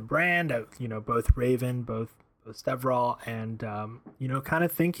the brand, both Raven, both Stevrel, and kind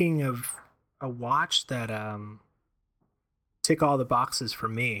of thinking of a watch that tick all the boxes for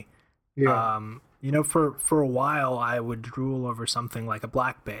me. Yeah. For a while I would drool over something like a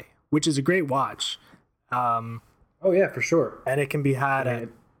Black Bay, which is a great watch. Oh yeah, for sure. And it can be had at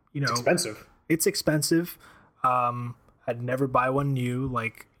it's expensive. It's expensive. I'd never buy one new.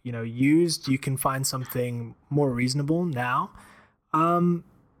 Like, used, you can find something more reasonable now.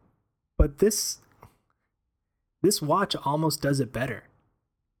 But this watch almost does it better.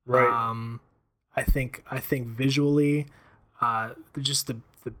 Right. I think visually, just the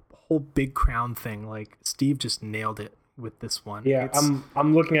whole big crown thing, like Steve just nailed it with this one. Yeah,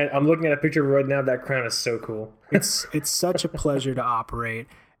 I'm looking at a picture right now. That crown is so cool. It's such a pleasure to operate.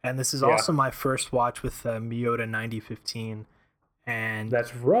 And this is also my first watch with the Miyota 9015. And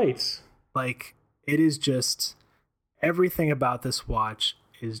that's right. Like, it is just, everything about this watch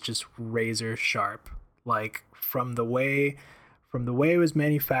is just razor sharp. Like, from the way it was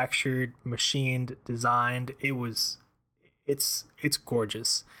manufactured, machined, designed, it's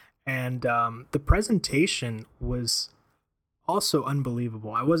gorgeous. And the presentation was also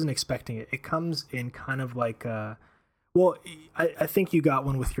unbelievable. I wasn't expecting it. It comes in kind of like a, well, I think you got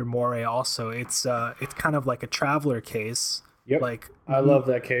one with your Moray also. It's kind of like a traveler case. Yep. Like, I love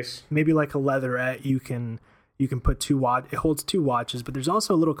that case. Maybe like a leatherette. You can put it holds two watches, but there's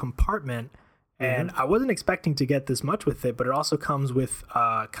also a little compartment, And I wasn't expecting to get this much with it, but it also comes with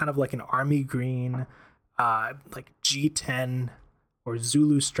kind of like an army green, like G10 or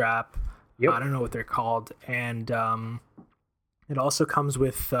Zulu strap. Yep. I don't know what they're called. And it also comes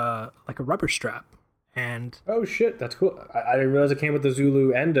with like a rubber strap. And oh shit, that's cool. I didn't realize it came with the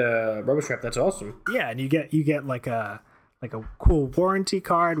Zulu and a rubber strap. That's awesome. Yeah, and you get like a cool warranty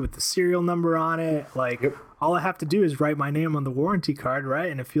card with the serial number on it. Like all I have to do is write my name on the warranty card, right?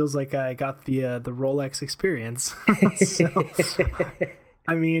 And it feels like I got the Rolex experience. So,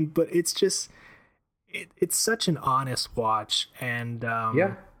 I mean, but it's just it's such an honest watch, and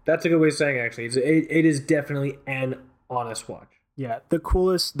yeah, that's a good way of saying it, actually. It is definitely an honest watch. Yeah, the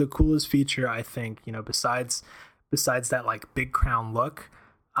coolest feature, I think, you know, besides that like big crown look,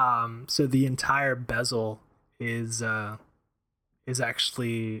 so the entire bezel is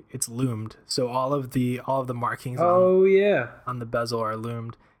actually, it's loomed. So all of the markings on the bezel are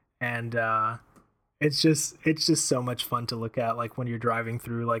loomed, and it's just so much fun to look at, like when you're driving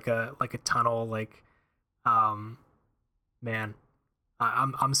through like a tunnel, like man,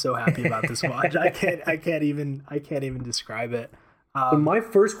 I'm so happy about this watch. I can't even describe it. So my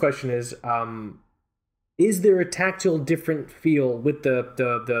first question is there a tactile different feel with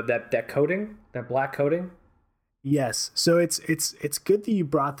that coating, that black coating? Yes. So it's good that you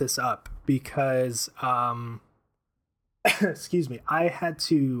brought this up, because excuse me, I had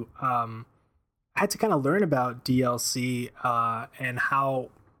to kind of learn about DLC and how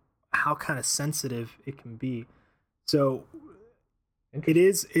kind of sensitive it can be. So it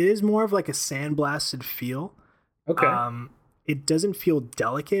is more of like a sandblasted feel. Okay. It doesn't feel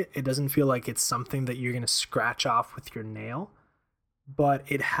delicate. It doesn't feel like it's something that you're going to scratch off with your nail, but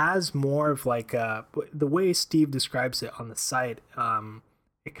it has more of like the way Steve describes it on the site.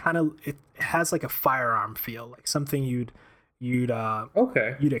 It has like a firearm feel, like something you'd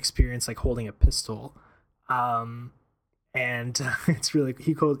experience like holding a pistol. And it's really,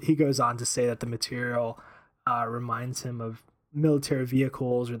 he goes on to say that the material reminds him of military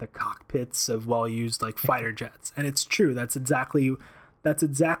vehicles or the cockpits of well-used like fighter jets, and it's true. That's exactly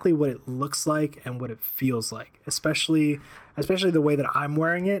what it looks like and what it feels like, especially the way that I'm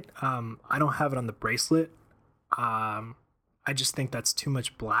wearing it. I don't have it on the bracelet. I just think that's too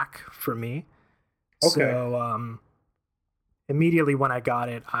much black for me. Okay. So immediately when I got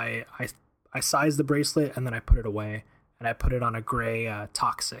it, I sized the bracelet, and then I put it away, and I put it on a gray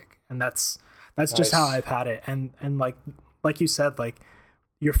Toxic, and that's nice. Just how I've had it. And like you said, like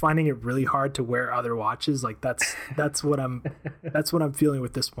you're finding it really hard to wear other watches. Like that's what I'm feeling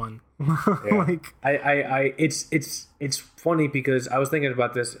with this one. Yeah. Like it's funny because I was thinking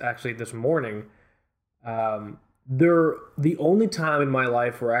about this actually this morning. The only time in my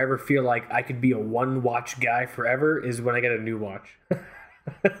life where I ever feel like I could be a one watch guy forever is when I get a new watch.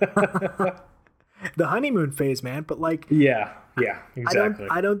 The honeymoon phase, man. But like, yeah, exactly.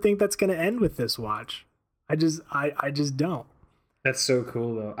 I don't think that's gonna end with this watch. I just don't. That's so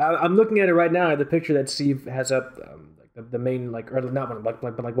cool though. I'm looking at it right now. The picture that Steve has up, like the main, like, or not one, but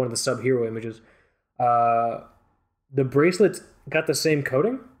like one of the sub-hero images. The bracelet's got the same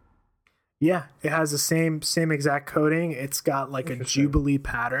coating. Yeah, it has the same exact coating. It's got like a Jubilee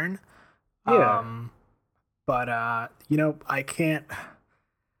pattern. Yeah. But you know, I can't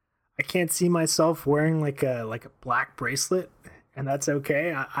see myself wearing like a black bracelet, and that's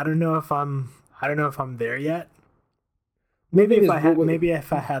okay. I don't know if I'm there yet. Maybe if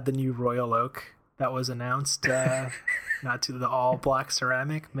I had the new Royal Oak that was announced, not to the all black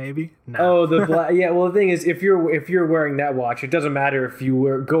ceramic, maybe. No. Oh, the black. Yeah. Well, the thing is, if you're wearing that watch, it doesn't matter if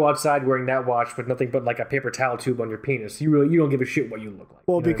you go outside wearing that watch with nothing but like a paper towel tube on your penis. You don't give a shit what you look like.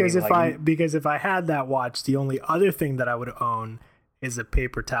 Well, you know because I mean? because if I had that watch, the only other thing that I would own is a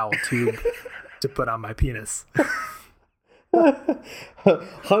paper towel tube to put on my penis.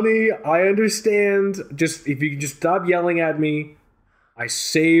 Honey, I understand. Just if you can just stop yelling at me, I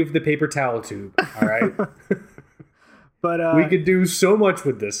saved the paper towel tube. All right. But we could do so much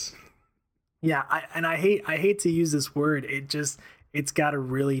with this. Yeah, I hate to use this word. It's got a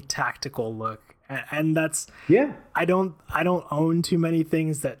really tactical look, and that's I don't own too many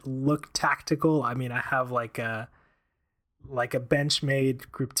things that look tactical. I mean, I have like a Benchmade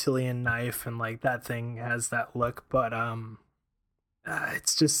Griptilian knife, and like that thing has that look, but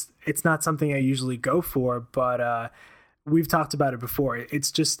it's not something I usually go for. But we've talked about it before.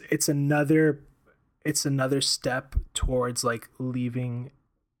 It's another step towards like leaving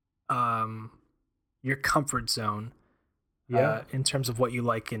your comfort zone in terms of what you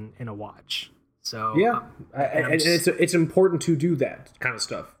like in a watch. So and it's important to do that kind of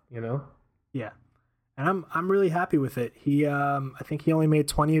stuff, you know. Yeah. And I'm really happy with it. I think he only made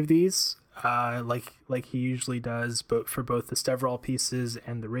 20 of these, like he usually does, but for both the Stevrall pieces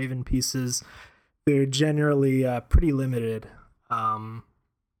and the Raven pieces, they're generally pretty limited.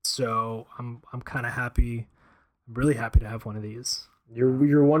 So I'm kind of happy. I'm really happy to have one of these.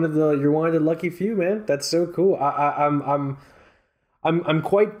 You're one of the lucky few, man. That's so cool. I'm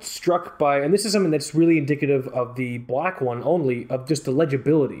quite struck by, and this is something that's really indicative of the black one only, of just the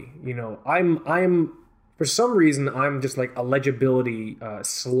legibility. You know, I'm for some reason I'm just like a legibility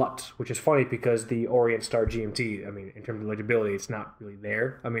slut, which is funny because the Orient Star GMT, I mean, in terms of legibility, it's not really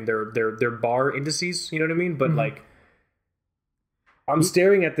there. I mean, they're bar indices, you know what I mean? But like, I'm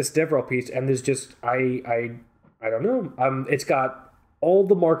staring at this Devrel piece, and there's just I don't know. It's got all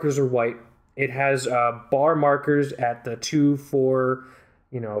the markers are white. It has bar markers at the 2, 4,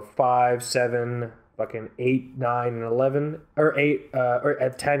 5, 7, fucking 8, 9, and 11, or 8, or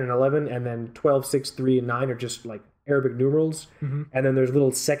at 10 and 11, and then 12, 6, 3, and 9 are just like Arabic numerals, and then there's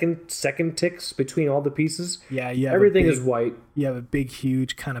little second ticks between all the pieces. Yeah, yeah. Everything is white. You have a big,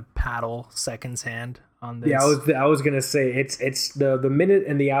 huge kind of paddle seconds hand on this. Yeah, I was gonna say it's the minute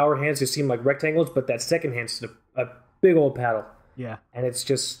and the hour hands just seem like rectangles, but that second hand's a big old paddle. Yeah, and it's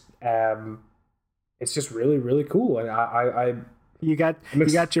just really, really cool. And you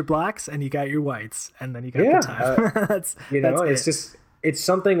got your blacks and you got your whites, and then you got the time. That's it's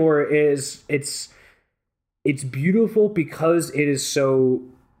something where it's beautiful because it is so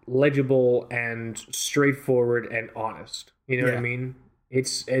legible and straightforward and honest. You know what I mean?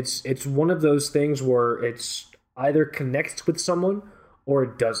 It's one of those things where it's either connects with someone or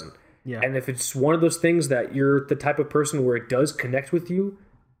it doesn't. Yeah. And if it's one of those things that you're the type of person where it does connect with you,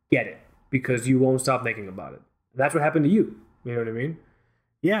 get it, because you won't stop thinking about it. That's what happened to you. You know what I mean?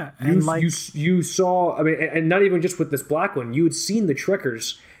 Yeah. And you saw, I mean, and not even just with this black one, you had seen the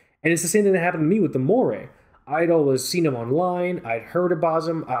Trekkers, and it's the same thing that happened to me with the Moray. I'd always seen them online. I'd heard about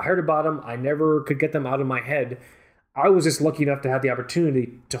them. I never could get them out of my head. I was just lucky enough to have the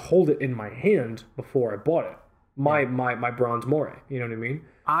opportunity to hold it in my hand before I bought it. My bronze Moray. You know what I mean?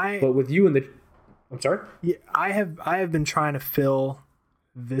 But with you and I'm sorry? Yeah, I have been trying to fill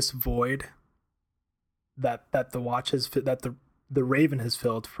this void that the watch has that the Raven has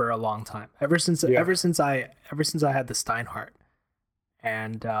filled for a long time. Ever since I had the Steinhardt.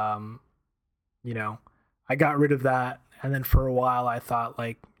 And I got rid of that, and then for a while I thought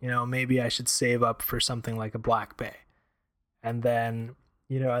maybe I should save up for something like a Black Bay. And then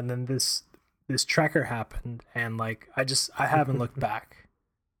this Trekker happened, and I haven't looked back.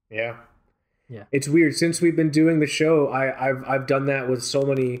 Yeah. It's weird. Since we've been doing the show, I've done that with so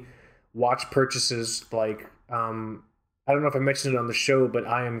many watch purchases. I don't know if I mentioned it on the show, but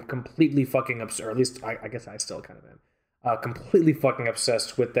I am completely fucking obsessed, or at least I guess I still kind of am. Completely fucking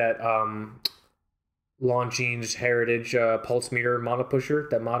obsessed with that Longines Heritage pulse meter monopusher,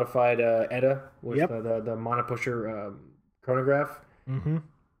 that modified ETA with the monopusher chronograph. Mm-hmm.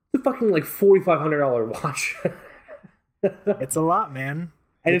 It's a fucking $4,500 watch. It's a lot, man.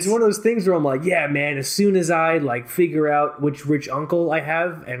 And it's one of those things where I'm like, yeah, man, as soon as I figure out which rich uncle I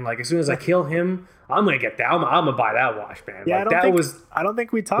have, and as soon as I kill him, I'm gonna get that. I'm gonna buy that watch, man. Yeah, I don't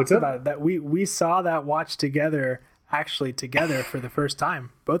think we talked about it. That we saw that watch together for the first time,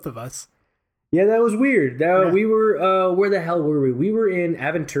 both of us. Yeah, that was weird. We were where the hell were we? We were in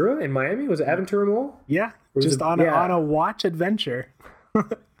Aventura in Miami. Was it Aventura Mall? Yeah, just on a watch adventure.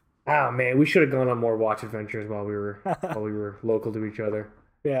 Oh man, we should have gone on more watch adventures while we were local to each other.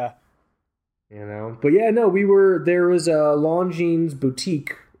 Yeah. But yeah, no, there was a Longines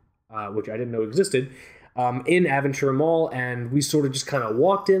boutique, which I didn't know existed, in Aventura Mall, and we sort of just kind of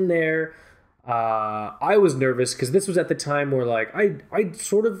walked in there. I was nervous because this was at the time where I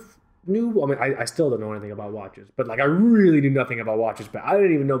sort of knew. I mean, I still don't know anything about watches, but I really knew nothing about watches. But I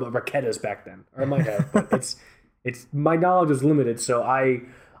didn't even know about Raquetas back then, or I might have. But it's my knowledge is limited, so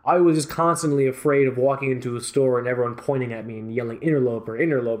I was just constantly afraid of walking into a store and everyone pointing at me and yelling interloper,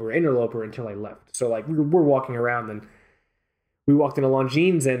 interloper, interloper until I left. So we're walking around, and we walked into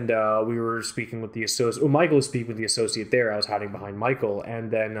Longines, and we were speaking with the associate. Well, Michael was speaking with the associate there. I was hiding behind Michael,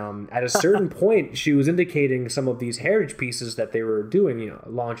 and then at a certain point, she was indicating some of these heritage pieces that they were doing.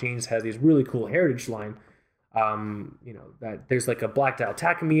 Longines has these really cool heritage line. That there's a black dial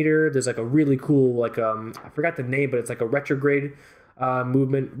tachometer. There's a really cool I forgot the name, but it's a retrograde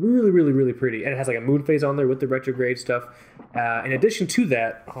movement. Really, really, really pretty, and it has a moon phase on there with the retrograde stuff. In addition to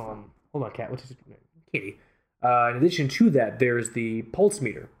that, hold on, cat. What's his name? Katie. In addition to that, there's the pulse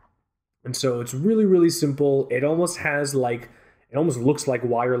meter, and so it's really, really simple. It almost has it almost looks like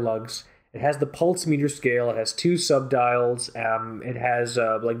wire lugs. It has the pulse meter scale. It has 2 subdials. It has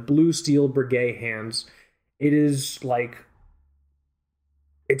blue steel Breguet hands. It is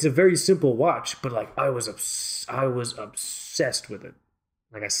it's a very simple watch, but like I was obsessed with it.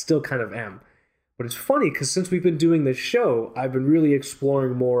 Like I still kind of am. But it's funny because since we've been doing this show, I've been really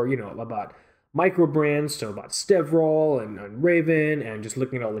exploring more, about micro brands, so about Stevrol and Raven, and just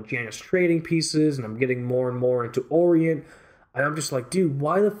looking at all the Janus trading pieces, and I'm getting more and more into Orient. And I'm just like, dude,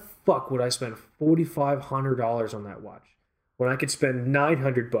 why the fuck would I spend $4,500 on that watch when I could spend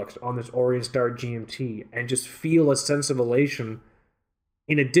 $900 on this Orient Star GMT and just feel a sense of elation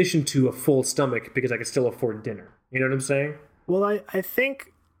in addition to a full stomach because I could still afford dinner? You know what I'm saying? Well, I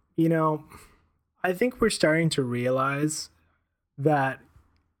think, I think we're starting to realize that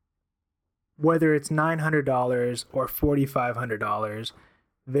whether it's $900 or $4,500,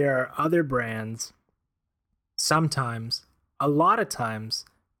 there are other brands, sometimes, a lot of times,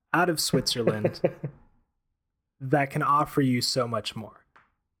 out of Switzerland that can offer you so much more.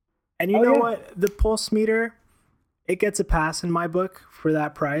 And you know what? The Pulse meter, it gets a pass in my book for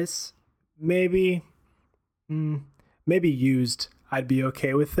that price. Maybe used, I'd be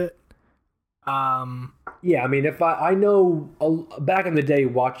okay with it. Yeah, I mean, if I know back in the day,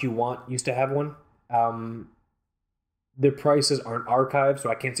 Watch You Want used to have one. The prices aren't archived, so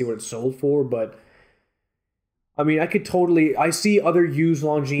I can't see what it's sold for, but I mean, I see other used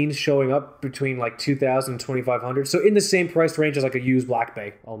Longines showing up between like $2,000 and $2,500, so in the same price range as like a used Black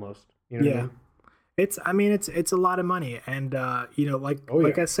Bay almost. You know what I mean? It's a lot of money, and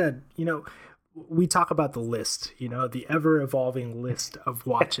like I said, we talk about the list, the ever-evolving list of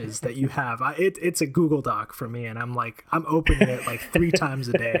watches that you have. It's a Google Doc for me, and I'm opening it like 3 times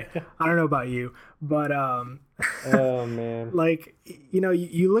a day. I don't know about you, but oh man, like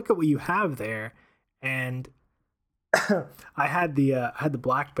you look at what you have there, and I had the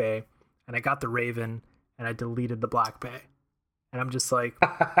Black Bay, and I got the Raven, and I deleted the Black Bay, and I'm just like,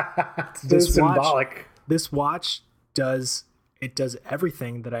 this symbolic. This watch does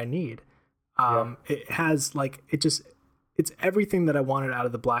everything that I need. It has it's everything that I wanted out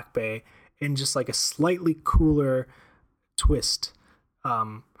of the Black Bay in just like a slightly cooler twist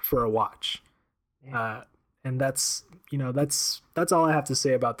for a watch. And that's all I have to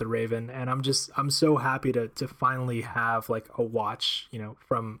say about the Raven. And I'm so happy to finally have like a watch,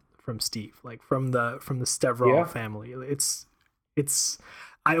 from Steve, like from the Stevrol family.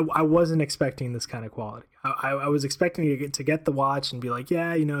 I wasn't expecting this kind of quality. I was expecting to get the watch and be like,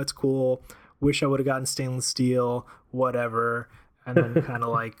 yeah, it's cool. Wish I would have gotten stainless steel, whatever, and then kind of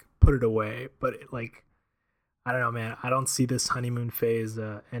like put it away. But I don't know, man. I don't see this honeymoon phase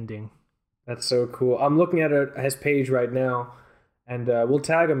ending. That's so cool. I'm looking at his page right now, and we'll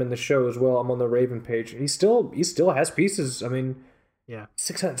tag him in the show as well. I'm on the Raven page. He still has pieces. I mean, yeah,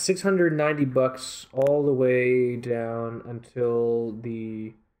 $690 all the way down until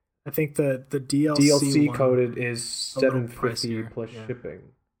the. I think the DLC coded is $750 plus shipping.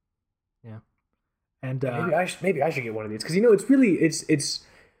 Yeah. And maybe I should get one of these because it's really it's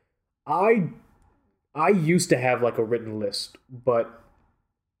I used to have like a written list, but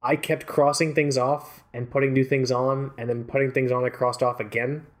I kept crossing things off and putting new things on, and then putting things on I crossed off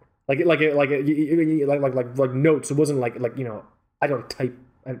again, like notes. It wasn't like I don't type,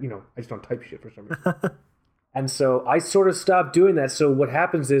 I just don't type shit for some reason. And so I sort of stopped doing that. So what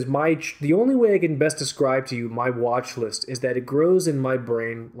happens is the only way I can best describe to you my watch list is that it grows in my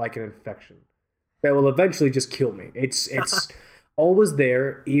brain like an infection that will eventually just kill me. It's always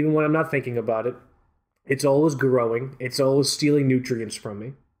there, even when I'm not thinking about it. It's always growing. It's always stealing nutrients from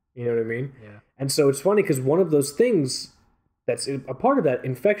me. You know what I mean? Yeah. And so it's funny because one of those things that's a part of that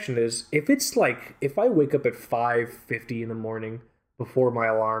infection is if I wake up at 5:50 in the morning before my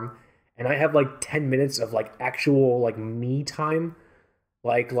alarm, and I have like 10 minutes of like actual like me time.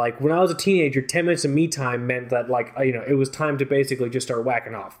 Like when I was a teenager, 10 minutes of me time meant that it was time to basically just start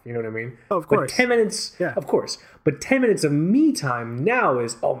whacking off. You know what I mean? Oh, of course. But 10 minutes, yeah, of course. But 10 minutes of me time now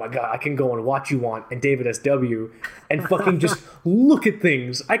is, oh my God, I can go on Watch You Want and David SW and fucking just look at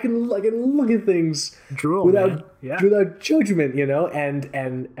things. I can look at things without judgment,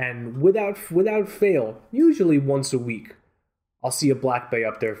 and without fail. Usually once a week, I'll see a Black Bay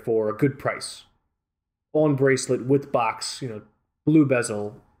up there for a good price. On bracelet with box, blue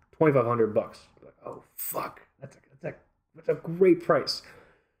bezel, $2,500. Like, oh fuck, that's a great price.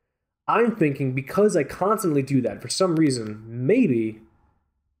 I'm thinking because I constantly do that for some reason, maybe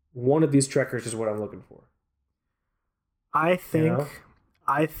one of these Trekkers is what I'm looking for. I think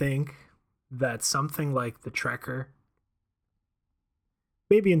that something like the Trekker,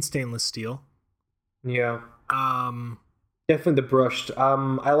 maybe in stainless steel. Yeah. Definitely the brushed.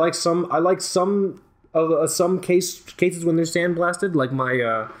 I like some cases when they're sandblasted, like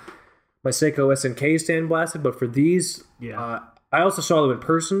my Seiko SNK is sandblasted, but for these, I also saw them in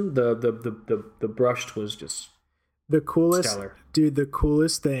person. The brushed was just The coolest, stellar. dude, the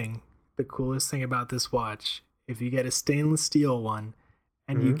coolest thing about this watch, if you get a stainless steel one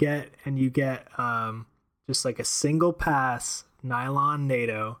and you get just like a single pass nylon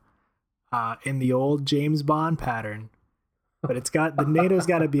NATO in the old James Bond pattern, but it's got the NATO's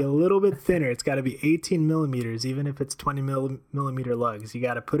got to be a little bit thinner. It's got to be 18 millimeters, even if it's 20 millimeter lugs. You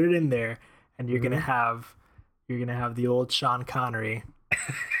got to put it in there, and you're gonna have the old Sean Connery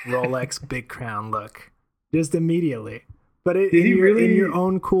Rolex Big Crown look just immediately. But in your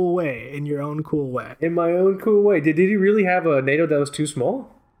own cool way. In your own cool way. In my own cool way. Did he really have a NATO that was too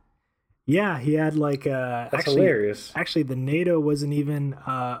small? Yeah, he had like That's hilarious. Actually, the NATO wasn't even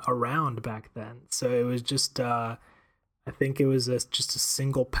around back then, so it was just I think it was just a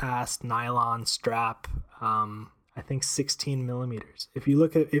single pass nylon strap. I think 16 millimeters. If you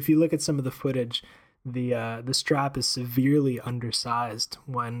look at some of the footage, the strap is severely undersized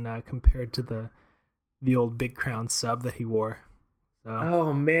when compared to the old Big Crown sub that he wore. So.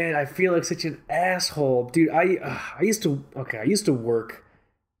 Oh man, I feel like such an asshole, dude. I used to work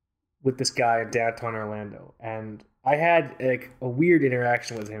with this guy in downtown Orlando, and I had like a weird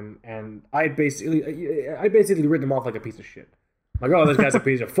interaction with him, and I basically written him off like a piece of shit. Like, oh, this guy's a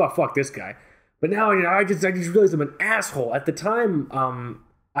piece of fuck this guy. But now, I just realized I'm an asshole. At the time,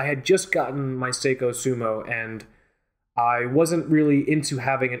 I had just gotten my Seiko Sumo, and I wasn't really into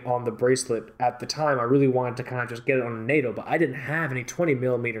having it on the bracelet at the time. I really wanted to kind of just get it on a NATO, but I didn't have any 20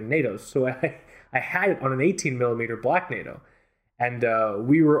 millimeter NATOs, so I had it on an 18 millimeter black NATO. And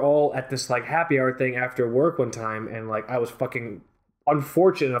we were all at this like happy hour thing after work one time, and like I was fucking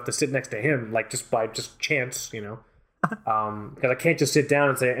unfortunate enough to sit next to him, like just by chance, because I can't just sit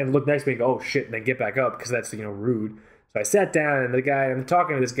down and look next to me and go, oh shit, and then get back up, because that's rude. So I sat down, and I'm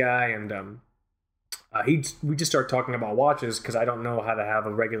talking to this guy, and we just started talking about watches, because I don't know how to have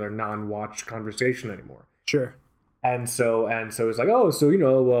a regular non-watch conversation anymore. Sure. And so it's like, oh, so what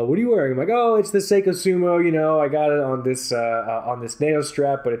are you wearing? I'm like, oh, it's the Seiko Sumo. I got it on this NATO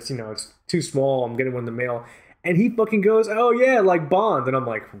strap, but it's it's too small. I'm getting one in the mail. And he fucking goes, oh yeah, like Bond. And I'm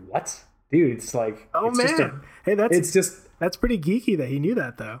like, what, dude? It's like, oh it's man, that's pretty geeky that he knew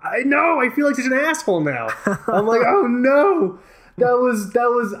that though. I know. I feel like such an asshole now. I'm like, oh no. That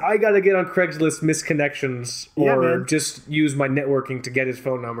was I gotta get on Craigslist misconnections or just use my networking to get his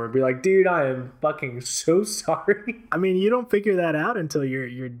phone number and be like, dude, I am fucking so sorry. I mean, you don't figure that out until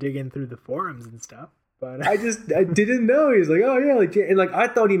you're digging through the forums and stuff. But I didn't know. He's like, oh yeah, like, and like I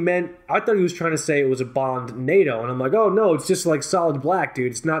thought he was trying to say it was a Bond NATO, and I'm like, oh no, it's just like solid black,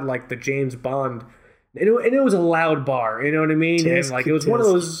 dude. It's not like the James Bond. And it was a loud bar, you know what I mean? And like it was one of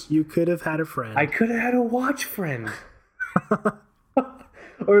those. You could have had a friend. I could have had a watch friend.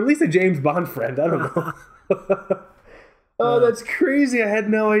 Or at least a James Bond friend. I don't know. Oh, that's crazy. I had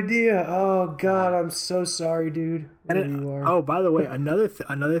no idea. Oh, God. I'm so sorry, dude. Oh, by the way, another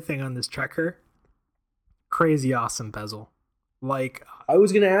thing on this Trekker. Crazy awesome bezel. Like, I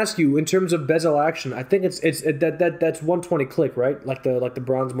was going to ask you, in terms of bezel action, I think that's 120 click, right? Like the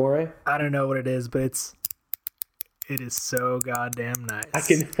Bronze Moray? I don't know what it is, but it is so goddamn nice.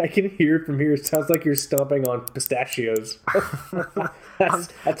 I can hear it from here. It sounds like you're stomping on pistachios.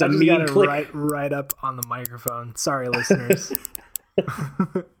 that's a mean click. Right up on the microphone. Sorry, listeners.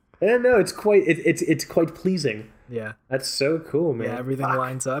 No, it's quite pleasing. Yeah, that's so cool, man. Yeah, everything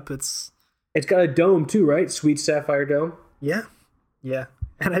lines up. It's got a dome too, right? Sweet sapphire dome. Yeah,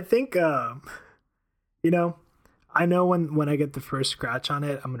 and I think I know when I get the first scratch on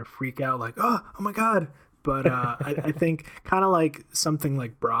it, I'm gonna freak out like, oh my god. But I think kind of like something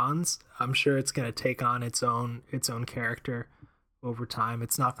like bronze, I'm sure it's going to take on its own character over time.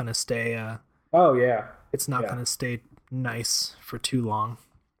 It's not going to stay. It's not going to stay nice for too long.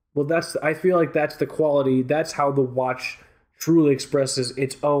 Well, I feel like that's the quality. That's how the watch truly expresses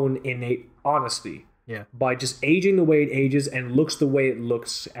its own innate honesty. Yeah. By just aging the way it ages and looks the way it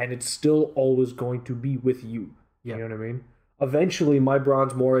looks, and it's still always going to be with you. Yeah. You know what I mean? Eventually, my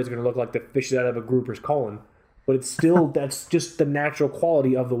Bronze Moray is going to look like the fishes out of a grouper's colon. But it's still, that's just the natural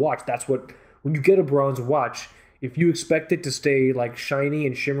quality of the watch. That's what, when you get a bronze watch, if you expect it to stay like shiny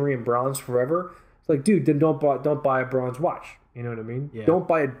and shimmery and bronze forever, it's like, dude, then don't buy a bronze watch. You know what I mean? Yeah. Don't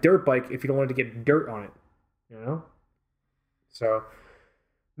buy a dirt bike if you don't want to get dirt on it. You know? So,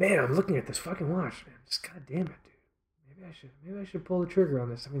 man, I'm looking at this fucking watch, man. Just goddamn it, dude. Maybe I should pull the trigger on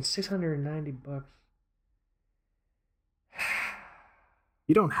this. I mean, $690.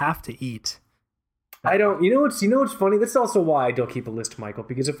 You don't have to eat. I don't. You know what's funny? That's also why I don't keep a list, Michael.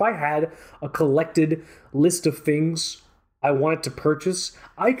 Because if I had a collected list of things I wanted to purchase,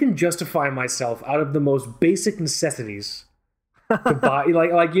 I can justify myself out of the most basic necessities to buy,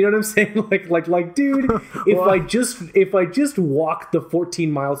 like you know what I'm saying? Like, dude, if I just walk the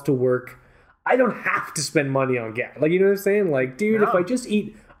 14 miles to work, I don't have to spend money on gas. Like, you know what I'm saying? Like, dude, No. if I just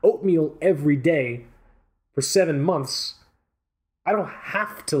eat oatmeal every day for 7 months, I don't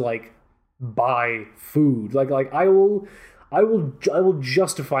have to like buy food. Like I will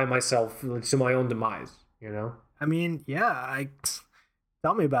justify myself to my own demise, you know? I mean, yeah,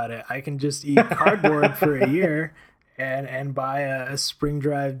 tell me about it. I can just eat cardboard for a year and buy a Spring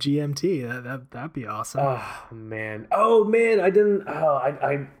Drive GMT. That'd be awesome. Oh man, I didn't.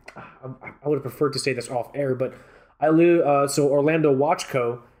 I would have preferred to say this off air, but I live. So Orlando Watch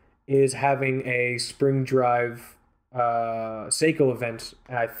Co. is having a Spring Drive Seiko event,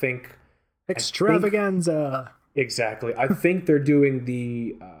 and I think Extravaganza. exactly. I think they're doing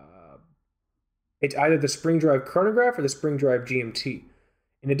the. It's either the Spring Drive chronograph or the Spring Drive GMT.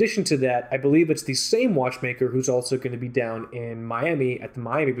 In addition to that, I believe it's the same watchmaker who's also going to be down in Miami at the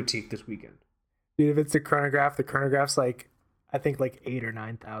Miami boutique this weekend. Dude, if it's the chronograph's like, I think like 8,000 or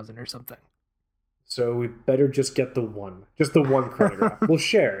 9,000 or something. So we better just get the one chronograph. We'll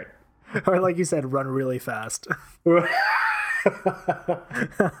share it. Or like you said, run really fast.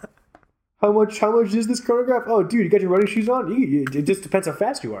 How much is this chronograph? Oh, dude, you got your running shoes on? It just depends how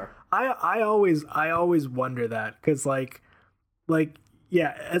fast you are. I always wonder that because like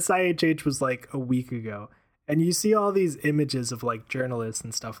yeah, SIHH was like a week ago, and you see all these images of like journalists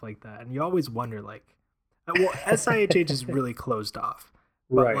and stuff like that, and you always wonder like, well, SIHH is really closed off,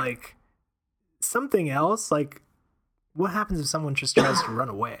 but Right. like something else, like what happens if someone just tries to run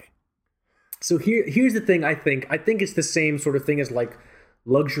away? So here's the thing. I think it's the same sort of thing as like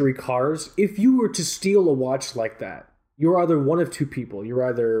luxury cars. If you were to steal a watch like that, you're either one of two people. You're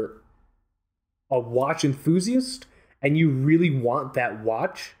either a watch enthusiast and you really want that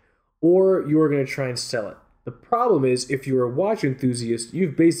watch, or you're going to try and sell it. The problem is, if you're a watch enthusiast,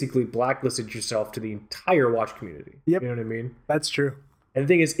 you've basically blacklisted yourself to the entire watch community. Yep. You know what I mean? That's true. And the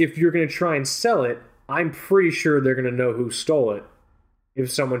thing is, if you're going to try and sell it, I'm pretty sure they're going to know who stole it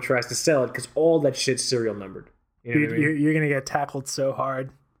if someone tries to sell it, because all that shit's serial numbered. You know Dude, what I mean? you're gonna get tackled so hard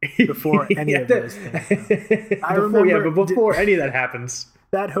before any of those things. Before any of that happens.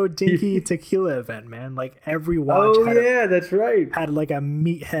 That Hodinky tequila event, man. Like every watch That's right. had like a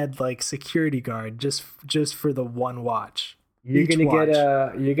meathead like security guard just for the one watch. You're Each gonna watch.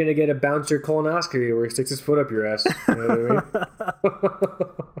 get a bouncer colonoscopy where he sticks his foot up your ass. You know what I mean?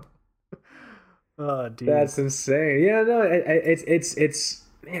 Oh, dude. That's insane. Yeah, no, it's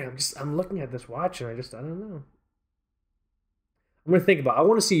man. I'm looking at this watch and I don't know. I'm gonna think about it. I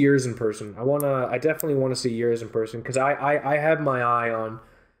want to see yours in person. I definitely want to see yours in person because I have my eye on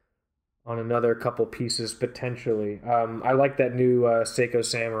another couple pieces potentially. I like that new Seiko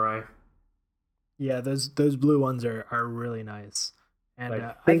Samurai. Yeah, those blue ones are really nice.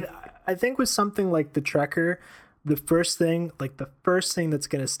 And Like, I think with something like the Trekker, the first thing that's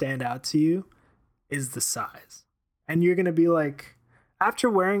gonna stand out to you is the size, and you're gonna be like, after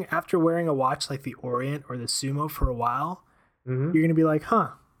wearing a watch like the Orient or the Sumo for a while. Mm-hmm. You're gonna be like, huh,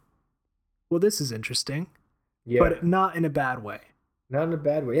 well, this is interesting, Yeah, but not in a bad way. not in a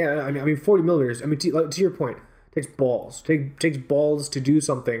bad way. Yeah, I mean 40 millimeters. I mean, to your point, takes balls. Takes balls to do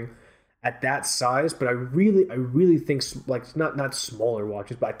something at that size. But I really think like not smaller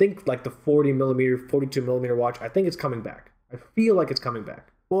watches, but I think like the 40 millimeter, 42 millimeter watch. I think it's coming back. I feel like it's coming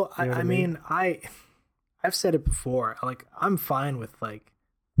back. Well, You know what I I mean? mean, I've said it before. Like, I'm fine with like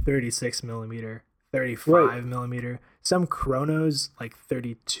 36 millimeter, 35 millimeter. Some chronos like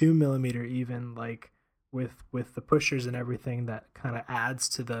 32 millimeter, even like with the pushers and everything that kind of adds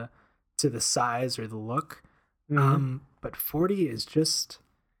to the size or the look. Mm-hmm. But 40 is just,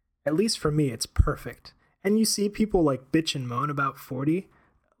 at least for me, it's perfect. And you see people like bitch and moan about 40.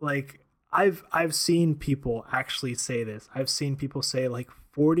 Like I've seen people actually say this. I've seen people say like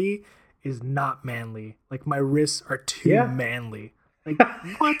 40 is not manly. Like my wrists are too manly. Like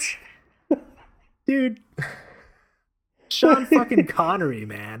what? Dude. Sean fucking Connery,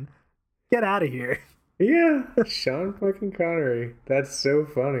 man. Get out of here. Yeah, Sean fucking Connery. That's so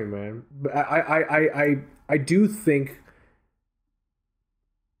funny, man. But I do think.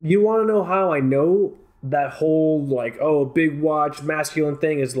 You want to know how I know that whole like big watch masculine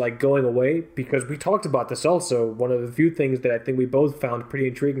thing is like going away? Because we talked about this also. One of the few things that I think we both found pretty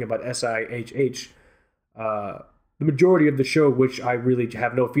intriguing about SIHH. The majority of the show, which I really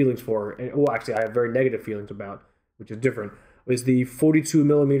have no feelings for, and well, actually, I have very negative feelings about, which is different, was the 42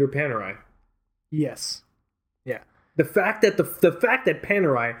 millimeter Panerai. Yes. Yeah. The fact that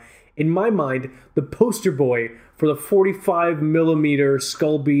Panerai, in my mind, the poster boy for the 45 millimeter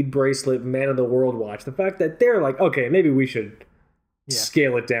skull bead bracelet man of the world watch. The fact that they're like, okay, maybe we should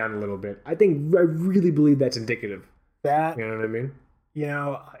scale it down a little bit. I really believe that's indicative. That, you know what I mean?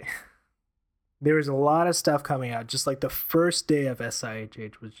 There was a lot of stuff coming out. Just like the first day of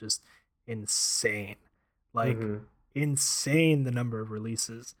SIHH was just insane. Like insane, the number of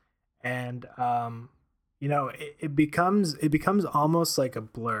releases. And it becomes almost like a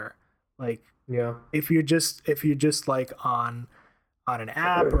blur. Like if you're just like on an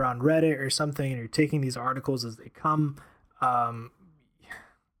app or on Reddit or something, and you're taking these articles as they come, and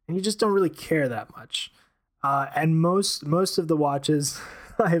you just don't really care that much. And most of the watches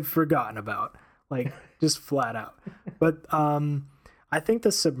I have forgotten about, like just flat out. But I think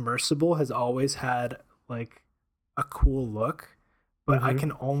the submersible has always had like a cool look, but I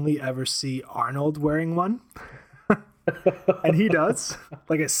can only ever see Arnold wearing one. And he does,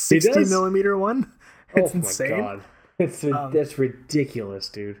 like a 60 millimeter one. It's insane. My God. That's ridiculous,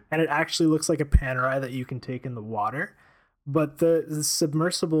 dude. And it actually looks like a Panerai that you can take in the water. But the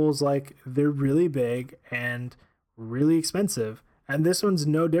submersibles, like, they're really big and really expensive. And this one's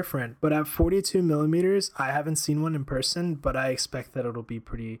no different. But at 42 millimeters, I haven't seen one in person, but I expect that it'll be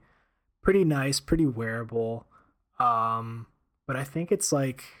pretty nice, pretty wearable. But I think it's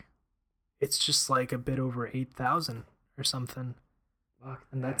just like a bit over 8,000 or something.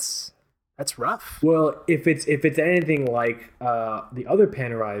 And that's rough. Well, if it's anything like the other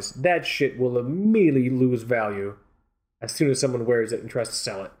Panerais, that shit will immediately lose value as soon as someone wears it and tries to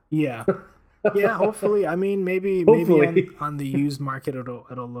sell it. Yeah. Yeah, hopefully. I mean, maybe on the used market it'll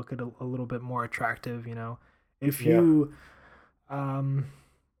look a little bit more attractive, If you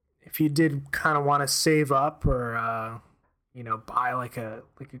did kind of want to save up or buy like a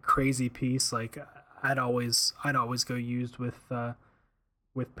crazy piece, like I'd always go used with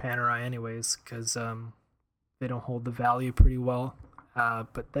Panerai anyways, because they don't hold the value pretty well.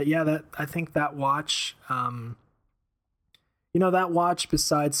 But I think that watch, that watch,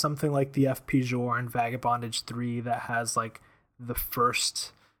 besides something like the FP Jour and Vagabondage 3 that has like the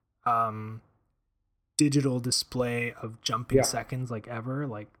first digital display of jumping seconds like ever,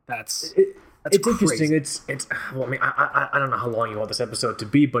 like that's interesting. It's well, I mean, I don't know how long you want this episode to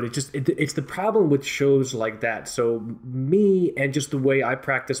be, but it's the problem with shows like that. So me and just the way I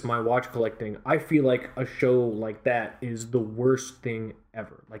practice my watch collecting, I feel like a show like that is the worst thing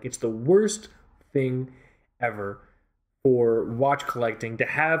ever. Like, it's the worst thing ever for watch collecting, to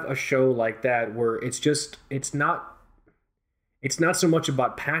have a show like that where it's not so much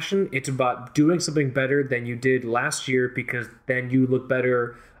about passion, it's about doing something better than you did last year, because then you look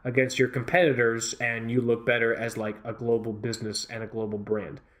better against your competitors and you look better as like a global business and a global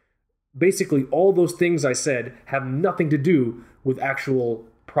brand. Basically, all those things I said have nothing to do with actual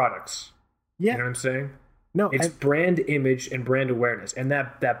products. Yeah. You know what I'm saying? No, it's brand image and brand awareness, and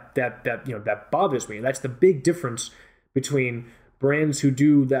that bothers me. That's the big difference between brands who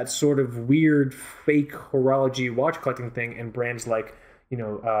do that sort of weird fake horology watch collecting thing and brands like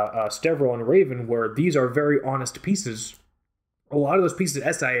Stervo and Raven, where these are very honest pieces. A lot of those pieces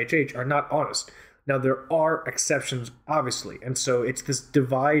at SIHH are not honest. Now, there are exceptions, obviously, and so it's this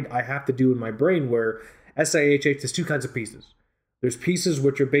divide I have to do in my brain where SIHH, there's two kinds of pieces. There's pieces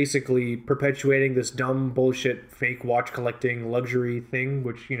which are basically perpetuating this dumb bullshit fake watch collecting luxury thing,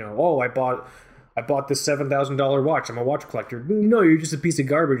 which, I bought this $7,000 watch. I'm a watch collector. No, you're just a piece of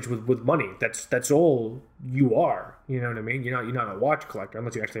garbage with money. That's all you are. You know what I mean? You're not a watch collector,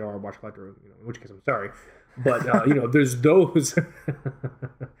 unless you actually are a watch collector. In which case, I'm sorry. But there's those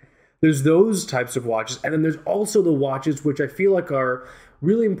there's those types of watches, and then there's also the watches which I feel like are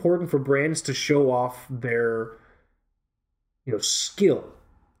really important for brands to show off their skill.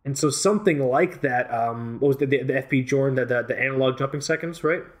 And so something like that, what was the FP Jour, the analog jumping seconds,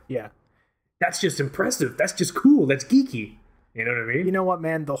 right? Yeah. That's just impressive. That's just cool. That's geeky. You know what I mean? You know what,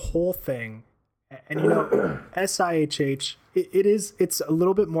 man? The whole thing, and SIHH, it's a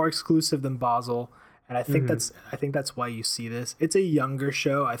little bit more exclusive than Basel, and I think that's why you see this. It's a younger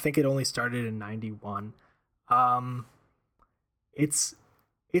show. I think it only started in '91. It's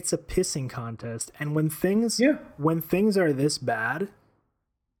a pissing contest, and when things are this bad,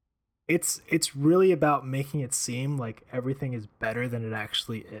 it's really about making it seem like everything is better than it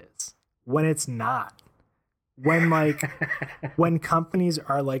actually is. When it's not. When companies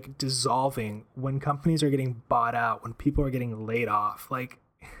are like dissolving, when companies are getting bought out, when people are getting laid off, like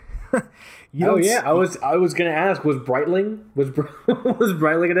I was gonna ask, was Breitling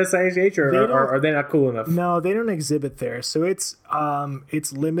Breitling at SIHH, or are they not cool enough? No, they don't exhibit there, so it's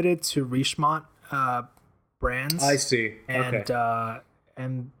limited to Richemont brands. I see. And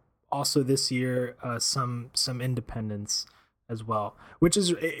and also this year some independents as well, which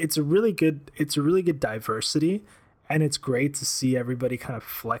is it's a really good diversity, and it's great to see everybody kind of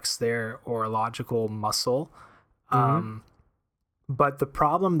flex their orological muscle. But the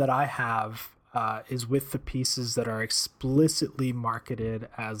problem that I have is with the pieces that are explicitly marketed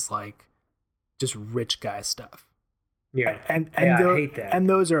as like just rich guy stuff. Yeah, and I hate that. And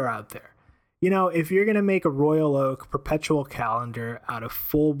those are out there. You know, if you're gonna make a Royal Oak perpetual calendar out of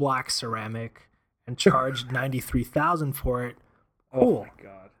full black ceramic and charge $93,000 for it, cool. Oh my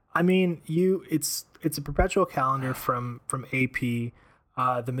god! I mean, it's a perpetual calendar from AP.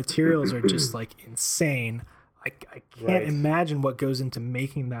 The materials are just like insane. I can't imagine what goes into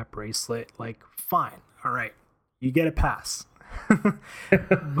making that bracelet. Like, fine, all right, you get a pass.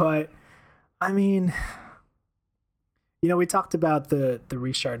 But I mean, you know, we talked about the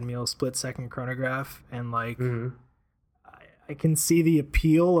Richard Mille split second chronograph, and like, I can see the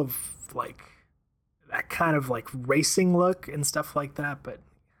appeal of like that kind of like racing look and stuff like that. But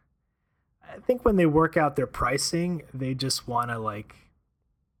I think when they work out their pricing, they just want to like,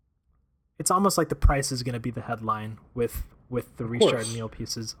 it's almost like the price is going to be the headline with the Richard Mille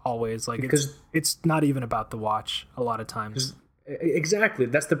pieces always. Like, because it's not even about the watch a lot of times. Exactly.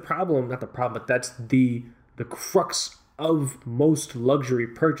 That's the problem. Not the problem, but that's the crux of most luxury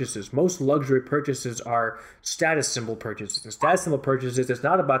purchases. Most luxury purchases are status symbol purchases. And status symbol purchases, it's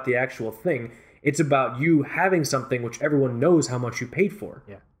not about the actual thing. It's about you having something which everyone knows how much you paid for.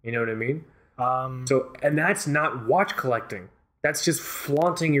 Yeah. You know what I mean? And that's not watch collecting. That's just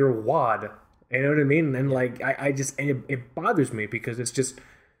flaunting your wad. You know what I mean? And like, it bothers me because it's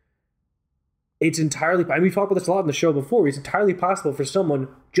entirely, I mean, we've talked about this a lot in the show before. It's entirely possible for someone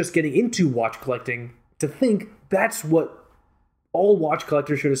just getting into watch collecting to think that's what all watch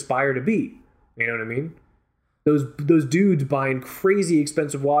collectors should aspire to be. You know what I mean? Those dudes buying crazy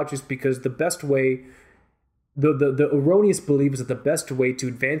expensive watches because the best way, the erroneous belief is that the best way to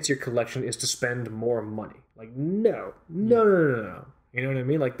advance your collection is to spend more money. Like, no. You know what I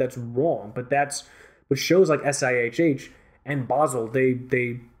mean? Like, that's wrong. But shows like SIHH and Basel, they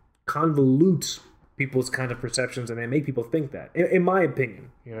convolute people's kind of perceptions and they make people think that. In my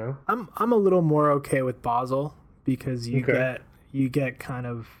opinion, you know, I'm a little more okay with Basel because you get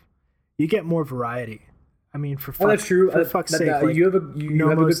more variety. I mean, that's true. For fuck's sake, like, you have a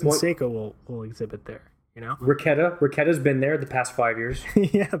good point. Seiko will exhibit there. You know, Raquetta's been there the past 5 years.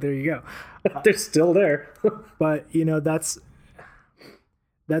 Yeah, there you go. They're still there. But you know, that's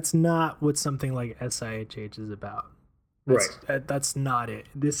not what something like SIHH is about. That's not it.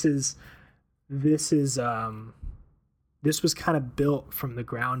 This was kind of built from the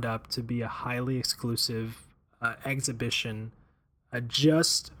ground up to be a highly exclusive exhibition,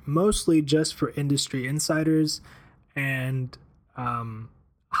 mostly just for industry insiders and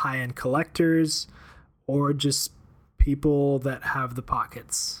high-end collectors, or just people that have the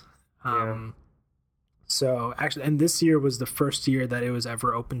pockets. So actually, and this year was the first year that it was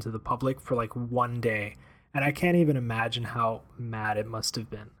ever open to the public for like one day. And I can't even imagine how mad it must have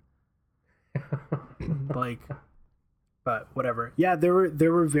been. Like, but whatever. Yeah, there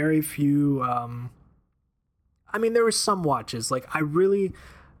were very few. I mean, there were some watches. Like, I really,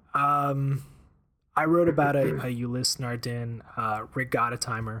 I wrote about a Ulysse Nardin regatta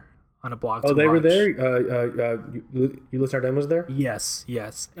timer on a blog. Oh, they were there. Ulysse Nardin was there. Yes.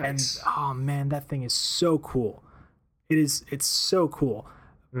 Nice. And oh man, that thing is so cool. It's so cool.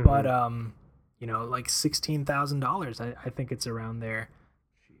 But you know, like $16,000. I think it's around there.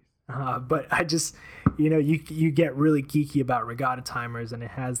 But I just, you know, you get really geeky about regatta timers, and it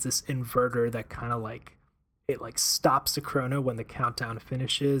has this inverter that kind of like, it like stops the chrono when the countdown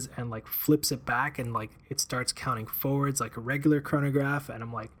finishes and like flips it back, and like it starts counting forwards like a regular chronograph. And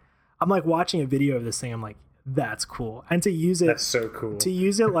I'm like watching a video of this thing. I'm like, that's cool. And to use it, that's so cool. To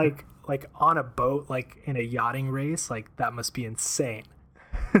use it like on a boat, like in a yachting race, like that must be insane.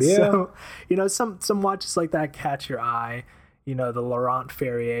 Yeah. So, you know, some watches like that catch your eye. You know, the Laurent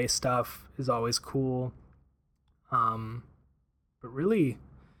Ferrier stuff is always cool. But really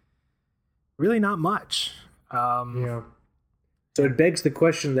not much. Yeah. So it begs the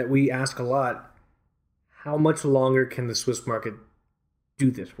question that we ask a lot: how much longer can the Swiss market do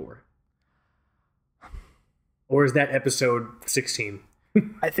this for? Or is that episode 16?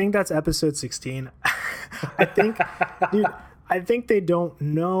 I think that's episode 16. I think they don't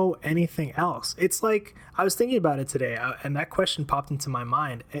know anything else. It's like, I was thinking about it today, and that question popped into my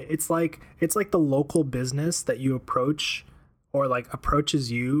mind. It's like the local business that you approach, or like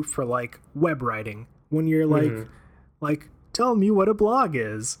approaches you for like web writing, when you're like tell me what a blog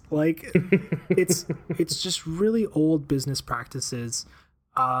is. Like, it's just really old business practices,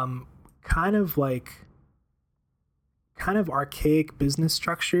 kind of archaic business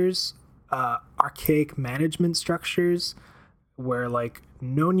structures, archaic management structures where like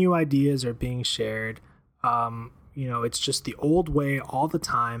no new ideas are being shared. It's just the old way all the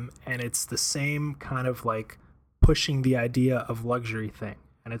time, and it's the same kind of like pushing the idea of luxury thing,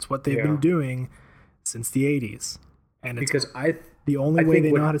 and it's what they've been doing since the 80s, and it's because the only way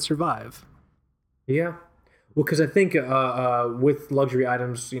they know how to survive. Yeah, well, because I think with luxury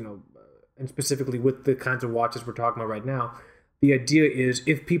items, and specifically with the kinds of watches we're talking about right now, the idea is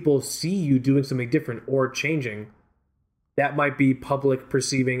if people see you doing something different or changing, that might be public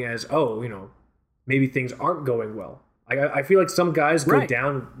perceiving as, maybe things aren't going well. I feel like some guys go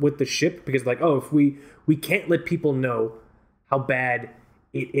down with the ship because like, if we can't let people know how bad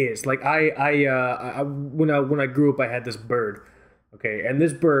it is. Like when I grew up, I had this bird, okay, and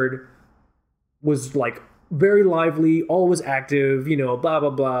this bird was like very lively, always active, blah blah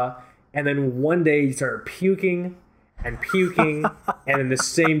blah, and then one day he started puking, and then the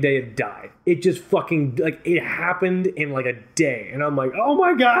same day it died. It just fucking, like, it happened in like a day, and I'm like, oh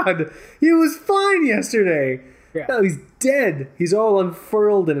my god, he was fine yesterday. Yeah. No, he's dead. He's all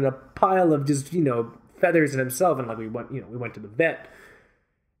unfurled and in a pile of just feathers in himself. And like we went to the vet,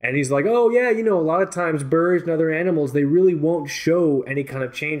 and he's like, oh yeah, a lot of times birds and other animals, they really won't show any kind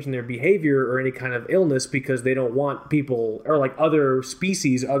of change in their behavior or any kind of illness because they don't want people or like other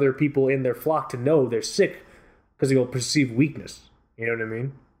species, other people in their flock to know they're sick because they will perceive weakness. You know what I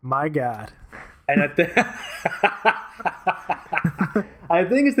mean? My God. And I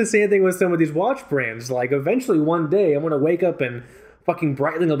think it's the same thing with some of these watch brands. Like, eventually one day I'm going to wake up and fucking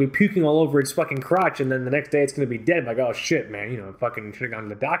Breitling will be puking all over its fucking crotch, and then the next day it's going to be dead. Like, oh shit, man, fucking should have gone to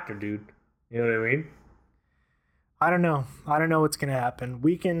the doctor, dude. You know what I mean? I don't know what's going to happen.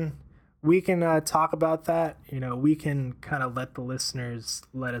 We can talk about that. We can kind of let the listeners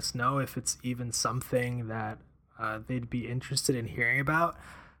let us know if it's even something that they'd be interested in hearing about.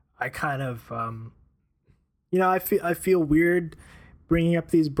 I kind of, I feel weird bringing up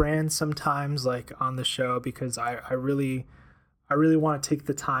these brands sometimes, like on the show, because I really want to take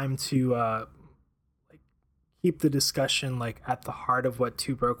the time to like keep the discussion like at the heart of what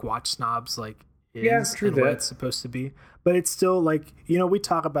Two Broke Watch Snobs like is and what it's supposed to be. But it's still like, we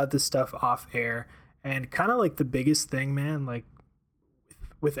talk about this stuff off air, and kind of like the biggest thing, man, like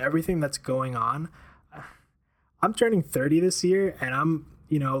with everything that's going on, I'm turning 30 this year, and I'm,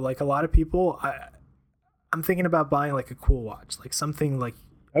 like a lot of people, I'm thinking about buying like a cool watch, like something like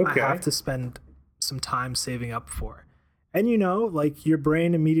I have to spend some time saving up for. And like your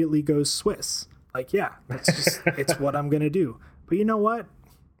brain immediately goes Swiss. Like, yeah, that's just, it's what I'm going to do. But you know what?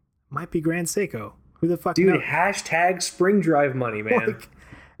 Might be Grand Seiko. Who the fuck knows? Dude, hashtag spring drive money, man.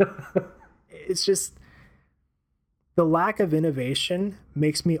 It's just, the lack of innovation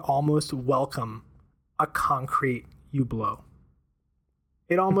makes me almost welcome a concrete Hublot.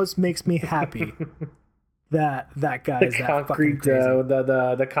 It almost makes me happy that guy is that fucking crazy.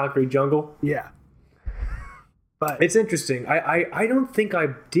 The concrete jungle. Yeah. But it's interesting. I don't think I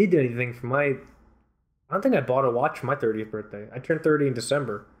did anything for I don't think I bought a watch for my 30th birthday. I turned 30 in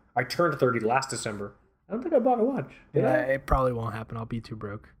December. I turned 30 last December. I don't think I bought a watch. Did I? It probably won't happen. I'll be too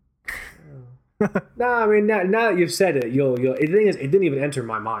broke. No, I mean, now that you've said it, the thing is, it didn't even enter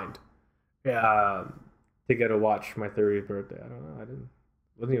my mind. Yeah. To get a watch for my 30th birthday. I don't know.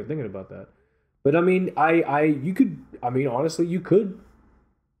 Wasn't even thinking about that. But I mean, honestly, you could,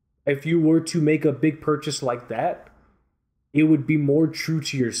 if you were to make a big purchase like that, it would be more true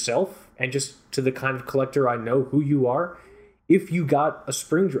to yourself and just to the kind of collector I know who you are. If you got a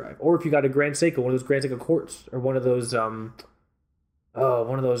spring drive, or if you got a Grand Seiko, one of those Grand Seiko Quartz, or one of those Grand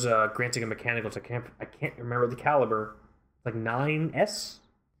Seiko mechanicals. I can't remember the caliber. Like 9S.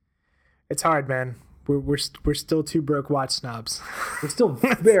 It's hard, man. We're still two broke watch snobs. We're still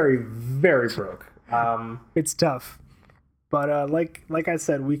very, very broke. It's tough, but like I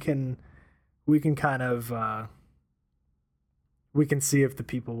said, we can kind of we can see if the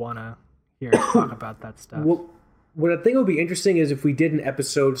people want to hear us talk about that stuff. Well, what I think would be interesting is if we did an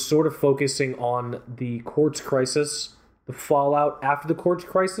episode sort of focusing on the quartz crisis, the fallout after the quartz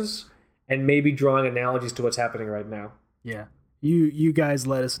crisis, and maybe drawing analogies to what's happening right now. Yeah, you guys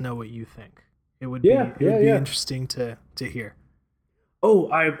let us know what you think. It would be interesting to hear.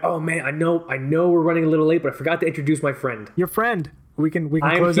 Oh man, I know we're running a little late, but I forgot to introduce my friend. Your friend. We can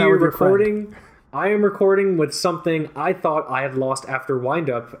close out with your friend. I am recording with something I thought I had lost after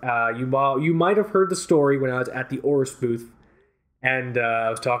windup. You might have heard the story when I was at the Oris booth, and I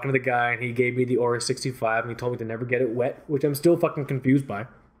was talking to the guy, and he gave me the Oris 65, and he told me to never get it wet, which I'm still fucking confused by.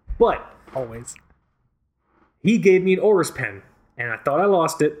 But always, he gave me an Oris pen, and I thought I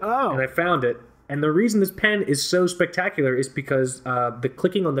lost it, and I found it. And the reason this pen is so spectacular is because the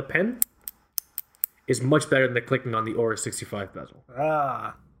clicking on the pen is much better than clicking on the Aura 65 bezel.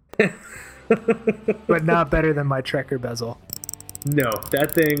 Ah. But not better than my Trekker bezel. No,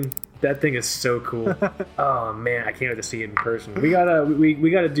 that thing is so cool. Oh man, I can't wait to see it in person. We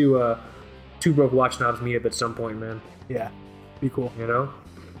gotta do a Two Broke Watch Snobs meetup at some point, man. Yeah, be cool. You know.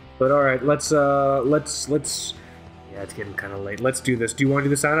 But all right, let's. Yeah, it's getting kind of late. Let's do this. Do you want to do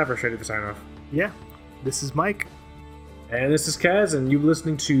the sign off, or should I do the sign off? Yeah, this is Mike. And this is Kaz, and you're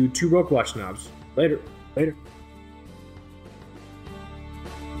listening to Two Broke Watch Snobs. Later. Later.